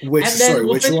issues. Which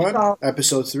one?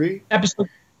 Episode 3.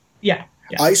 Yeah.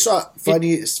 I saw.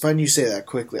 It's funny you say that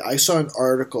quickly. I saw an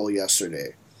article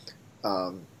yesterday,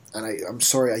 and I'm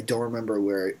sorry I don't remember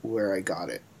where I got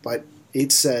it, but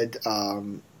it said.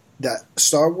 That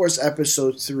Star Wars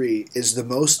Episode 3 is the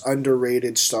most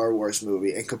underrated Star Wars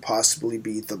movie and could possibly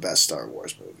be the best Star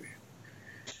Wars movie.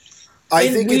 I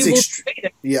think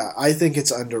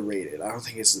it's underrated. I don't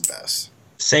think it's the best.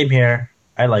 Same here.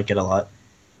 I like it a lot.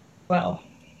 Well,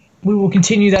 we will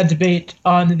continue that debate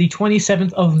on the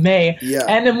 27th of May. Yeah.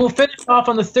 And then we'll finish off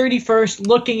on the 31st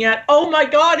looking at, oh my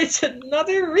god, it's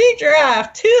another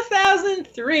redraft,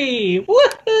 2003.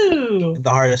 Woohoo! The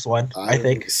hardest one, I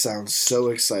think. Sounds so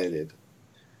excited.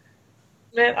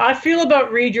 Man, I feel about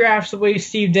redrafts the way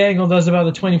Steve Dangle does about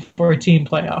the 2014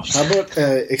 playoffs. How about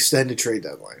extended trade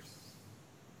deadline?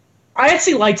 I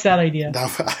actually liked that idea.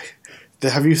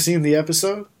 Have you seen the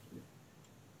episode?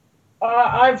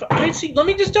 Let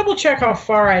me just double check how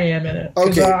far I am in it.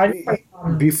 Okay.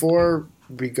 Before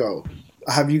we go,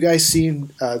 have you guys seen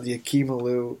the Akeem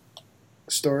Alou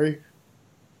story?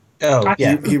 Oh,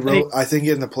 yeah. He wrote, I think,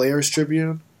 in the Players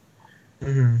Tribune.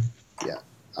 Mm-hmm.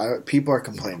 Yeah. People are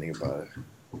complaining about it.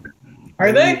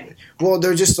 Are they? Well,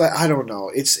 they're just like, I don't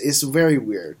know. It's very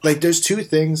weird. Like, there's 2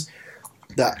 things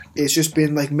that it's just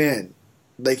been like, man,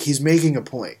 like, he's making a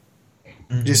point.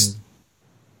 Mm-hmm. Just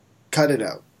cut it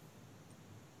out.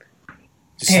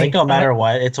 I think no matter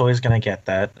what, it's always going to get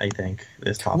that, I think,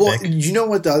 this topic. Well, you know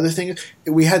what the other thing is?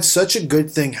 We had such a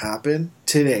good thing happen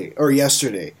today, or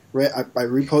yesterday, right? I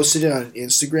reposted it on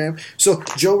Instagram. So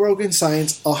Joe Rogan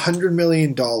signs a $100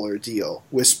 million deal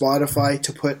with Spotify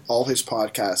to put all his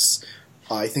podcasts,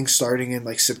 I think, starting in,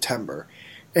 like, September.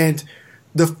 And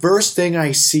the first thing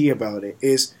I see about it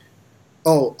is,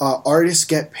 artists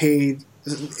get paid.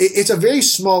 It's a very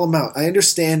small amount. I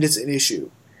understand it's an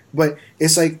issue. But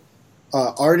it's like,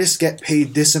 artists get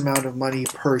paid this amount of money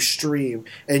per stream,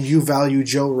 and you value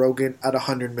Joe Rogan at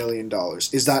 $100 million.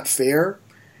 Is that fair?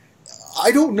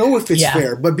 I don't know if it's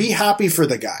fair, but be happy for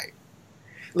the guy.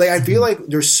 Like, I feel like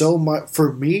there's so much,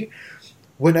 for me,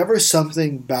 whenever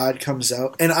something bad comes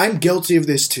out, and I'm guilty of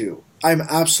this too, I'm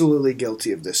absolutely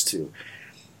guilty of this too,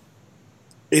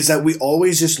 is that we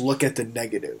always just look at the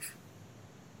negative.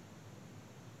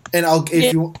 And I'll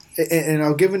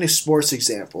give a sports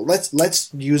example.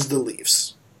 Let's use the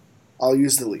Leafs. I'll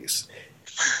use the Leafs.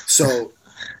 So,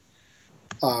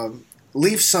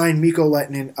 Leafs signed Mikko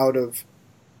Lehtonen out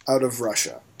of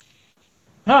Russia.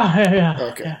 Oh, yeah.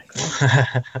 Okay.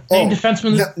 Yeah.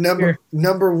 Defenseman.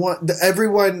 Number one.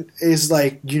 Everyone is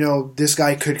like, this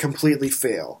guy could completely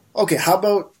fail. Okay, how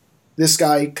about this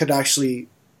guy could actually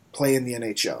play in the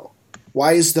NHL?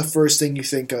 Why is the first thing you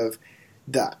think of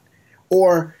that?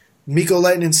 Or Mikko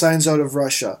Lehtonen signs out of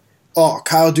Russia. oh,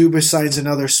 Kyle Dubas signs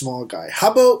another small guy.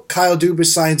 How about Kyle Dubas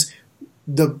signs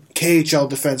the KHL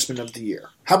Defenseman of the Year?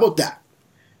 How about that?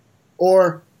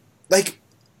 Or, like,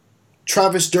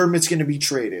 Travis Dermott's going to be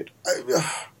traded.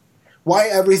 Why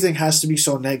everything has to be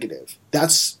so negative?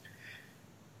 That's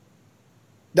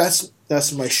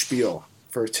my spiel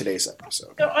for today's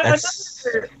episode.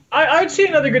 I would say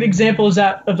another good example of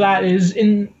that is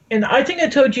and I think I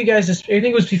told you guys this. I think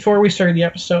it was before we started the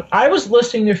episode. I was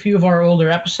listening to a few of our older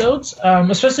episodes,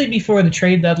 especially before the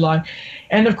trade deadline,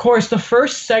 and of course the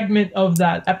first segment of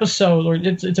that episode, or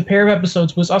it's a pair of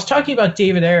episodes, was us talking about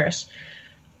David Harris,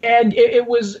 and it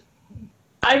was.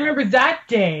 I remember that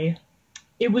day.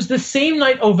 It was the same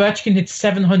night Ovechkin hit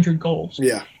 700 goals.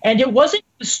 Yeah. And it wasn't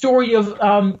the story of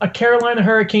a Carolina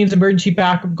Hurricanes emergency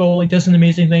backup goalie does an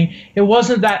amazing thing. It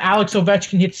wasn't that Alex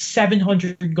Ovechkin hit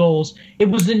 700 goals.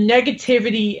 It was the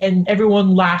negativity and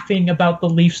everyone laughing about the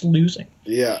Leafs losing.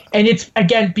 Yeah. And it's,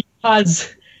 again,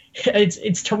 because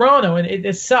it's Toronto, and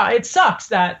it sucks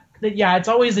that it's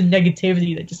always the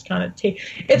negativity that just kind of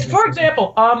it's, for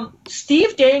example,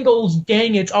 Steve Dangle's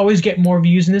 "Dang It's" always get more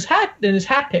views in his hat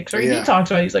picks. Or he talks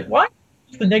about it. He's like, why?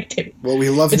 It's the negativity. Well, we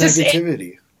love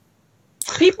negativity.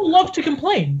 People love to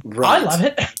complain. Right. I love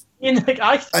it.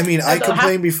 I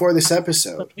complained before this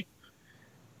episode.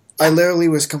 I literally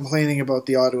was complaining about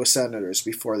the Ottawa Senators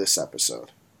before this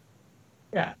episode.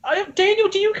 Yeah. Daniel,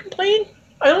 do you complain?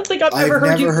 I don't think I've ever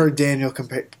heard Daniel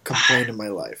complain in my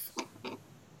life.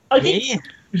 I think,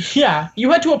 yeah,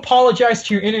 you had to apologize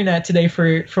to your internet today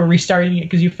for restarting it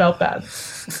because you felt bad.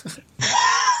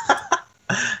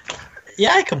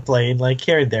 Yeah, I complain, like,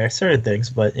 here and there, certain things,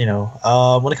 but,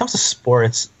 when it comes to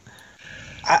sports,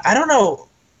 I don't know.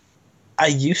 I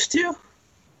used to,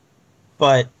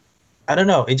 but I don't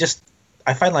know.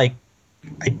 I find, like,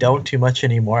 I don't too much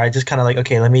anymore. I just kind of like,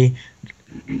 okay, let me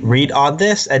read on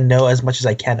this and know as much as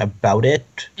I can about it.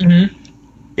 Mm-hmm.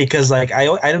 Because, like,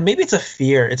 I maybe it's a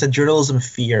fear. It's a journalism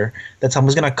fear that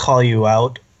someone's gonna call you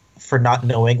out for not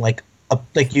knowing, like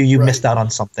you right. missed out on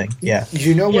something. Yeah.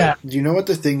 You know what? You know what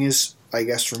the thing is? I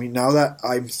guess for me, now that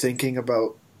I'm thinking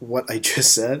about what I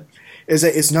just said, is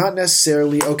that it's not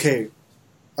necessarily okay.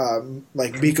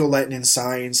 Like Mikko Lehtonen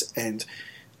signs and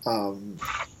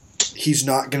he's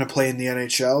not gonna play in the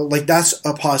NHL. Like, that's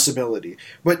a possibility.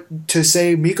 But to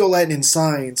say Mikko Lehtonen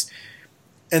signs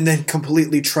and then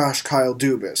completely trash Kyle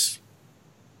Dubas.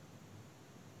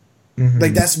 Mm-hmm.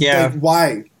 Like, that's like,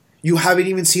 why? You haven't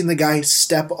even seen the guy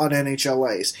step on NHL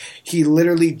ice. He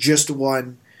literally just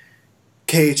won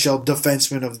KHL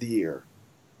Defenseman of the Year.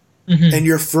 Mm-hmm. And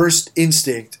your first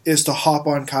instinct is to hop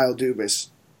on Kyle Dubas.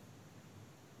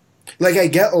 Like, I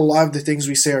get a lot of the things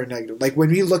we say are negative. Like, when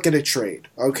we look at a trade,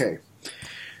 okay.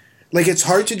 Like, it's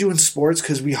hard to do in sports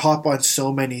because we hop on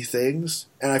so many things,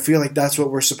 and I feel like that's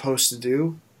what we're supposed to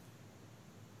do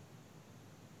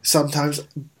sometimes.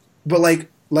 But, like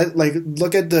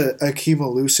look at the Akeem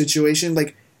Alou situation.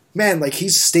 Like, man, like,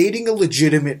 he's stating a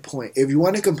legitimate point. If you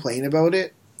want to complain about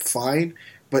it, fine,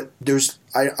 but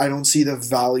I don't see the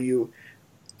value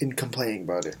in complaining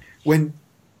about it. When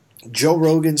Joe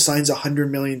Rogan signs $100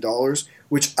 million,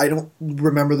 which I don't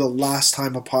remember the last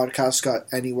time a podcast got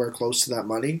anywhere close to that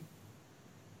money.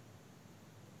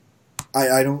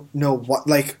 I don't know what,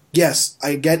 like, yes,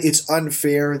 I get it's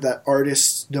unfair that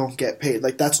artists don't get paid.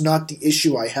 Like, that's not the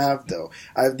issue I have, though.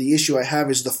 The issue I have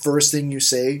is the first thing you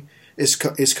say is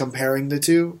comparing the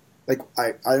two. Like,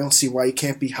 I don't see why you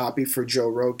can't be happy for Joe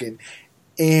Rogan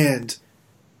and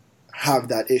have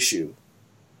that issue.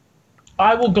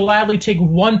 I will gladly take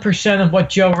 1% of what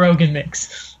Joe Rogan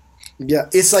makes. Yeah,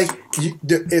 it's like,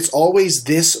 it's always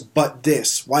this but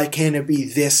this. Why can't it be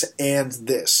this and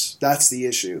this? That's the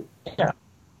issue. Yeah.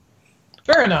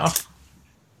 Fair enough.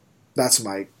 That's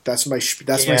my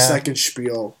second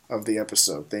spiel of the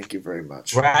episode. Thank you very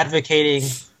much. We're advocating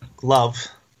love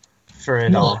for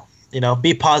it all.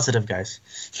 Be positive, guys.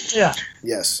 Yeah.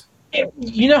 Yes.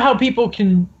 You know how people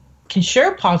can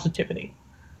share positivity?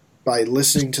 By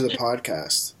listening to the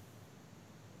podcast.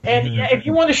 And if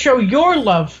you want to show your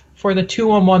love for the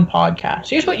 2-on-1 podcast,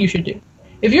 here's what you should do.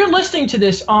 If you're listening to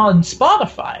this on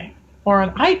Spotify or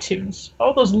on iTunes,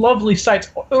 all those lovely sites,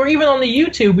 or even on the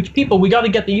YouTube, we got to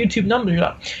get the YouTube numbers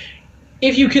up.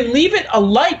 If you can leave it a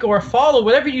like or a follow,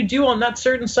 whatever you do on that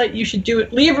certain site, you should do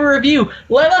it. Leave a review.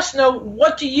 Let us know,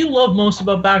 what do you love most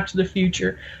about Back to the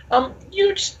Future.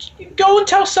 You just go and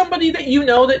tell somebody that you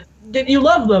know that you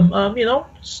love them.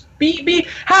 Be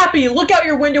happy. Look out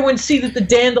your window and see that the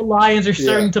dandelions are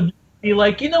starting to be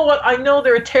like, you know what? I know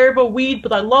they're a terrible weed,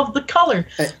 but I love the color.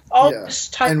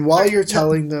 And while you're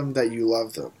telling them that you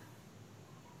love them,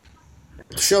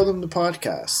 show them the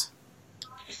podcast.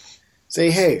 Say,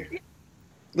 hey,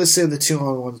 listen to the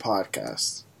 2-on-1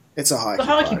 podcast. It's a hockey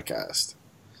podcast.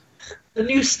 The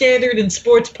new standard in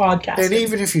sports podcasting. And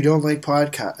even if you don't like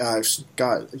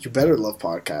God, you better love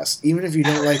podcasts. Even if you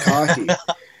don't like hockey,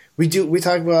 we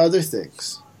talk about other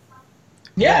things.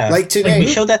 Yeah, like today. We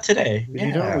showed that today.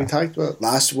 You know, we talked about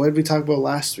what did we talk about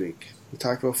last week? We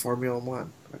talked about Formula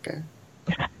One. Okay.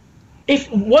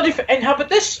 How about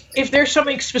this? If there's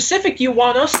something specific you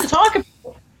want us to talk about,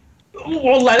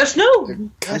 well, let us know.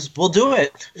 Yes, we'll do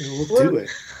it. We'll do it.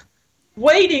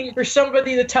 Waiting for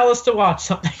somebody to tell us to watch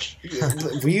something.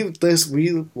 We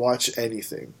watch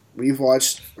anything. We've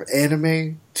watched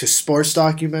anime to sports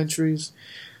documentaries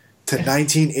to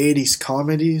 1980s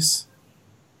comedies.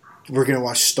 We're gonna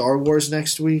watch Star Wars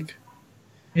next week.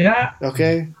 Yeah.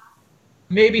 Okay.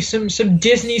 Maybe some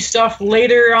Disney stuff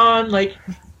later on, like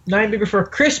Nightmare Before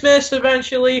Christmas.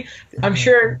 Eventually, I'm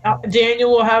sure Daniel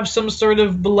will have some sort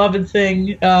of beloved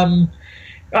thing.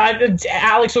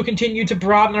 Alex will continue to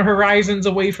broaden our horizons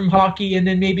away from hockey, and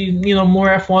then maybe more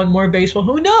F1, more baseball.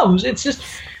 Who knows? It's just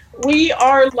we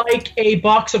are like a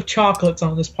box of chocolates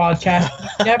on this podcast.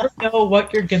 You never know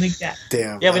what you're gonna get.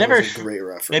 Damn. Yeah, we never. Was a great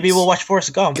reference. Maybe we'll watch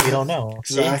Forrest Gump. We don't know.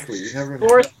 Exactly. You never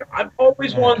know. I've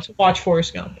always wanted to watch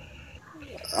Forrest Gump.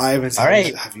 I haven't. All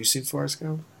right. Have you seen Forrest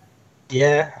Gump?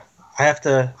 Yeah, I have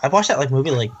to. I've watched that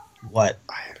movie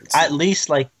at least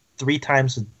 3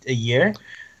 times a year.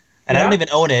 And I don't even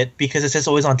own it because it's just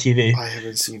always on TV. I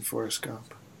haven't seen Forrest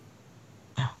Gump.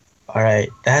 All right,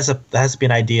 that has to be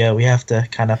an idea. We have to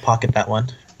kind of pocket that one.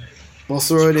 We'll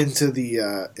throw it into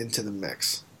the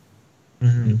mix.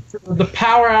 Mm-hmm. The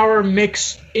Power Hour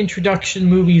mix introduction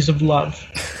movies of love.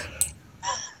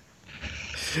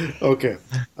 Okay.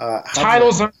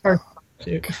 Titles are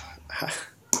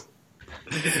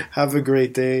Have a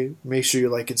great day. Make sure you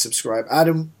like and subscribe.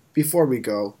 Adam, before we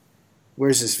go,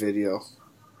 where's this video?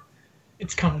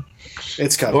 It's coming.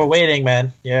 It's coming. We're waiting,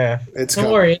 man. Yeah. It's Don't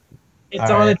coming. worry. It's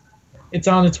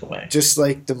on its way. Just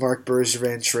like the Mark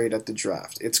Bergevin trade at the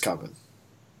draft. It's coming.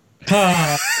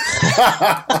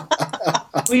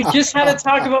 We just had to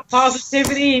talk about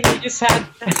positivity, and we just had...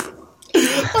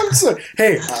 I'm sorry.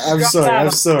 Hey, I'm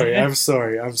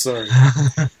sorry.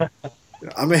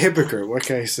 I'm a hypocrite. What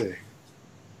can I say?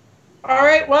 All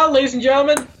right, well, ladies and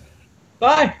gentlemen,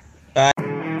 bye. Bye.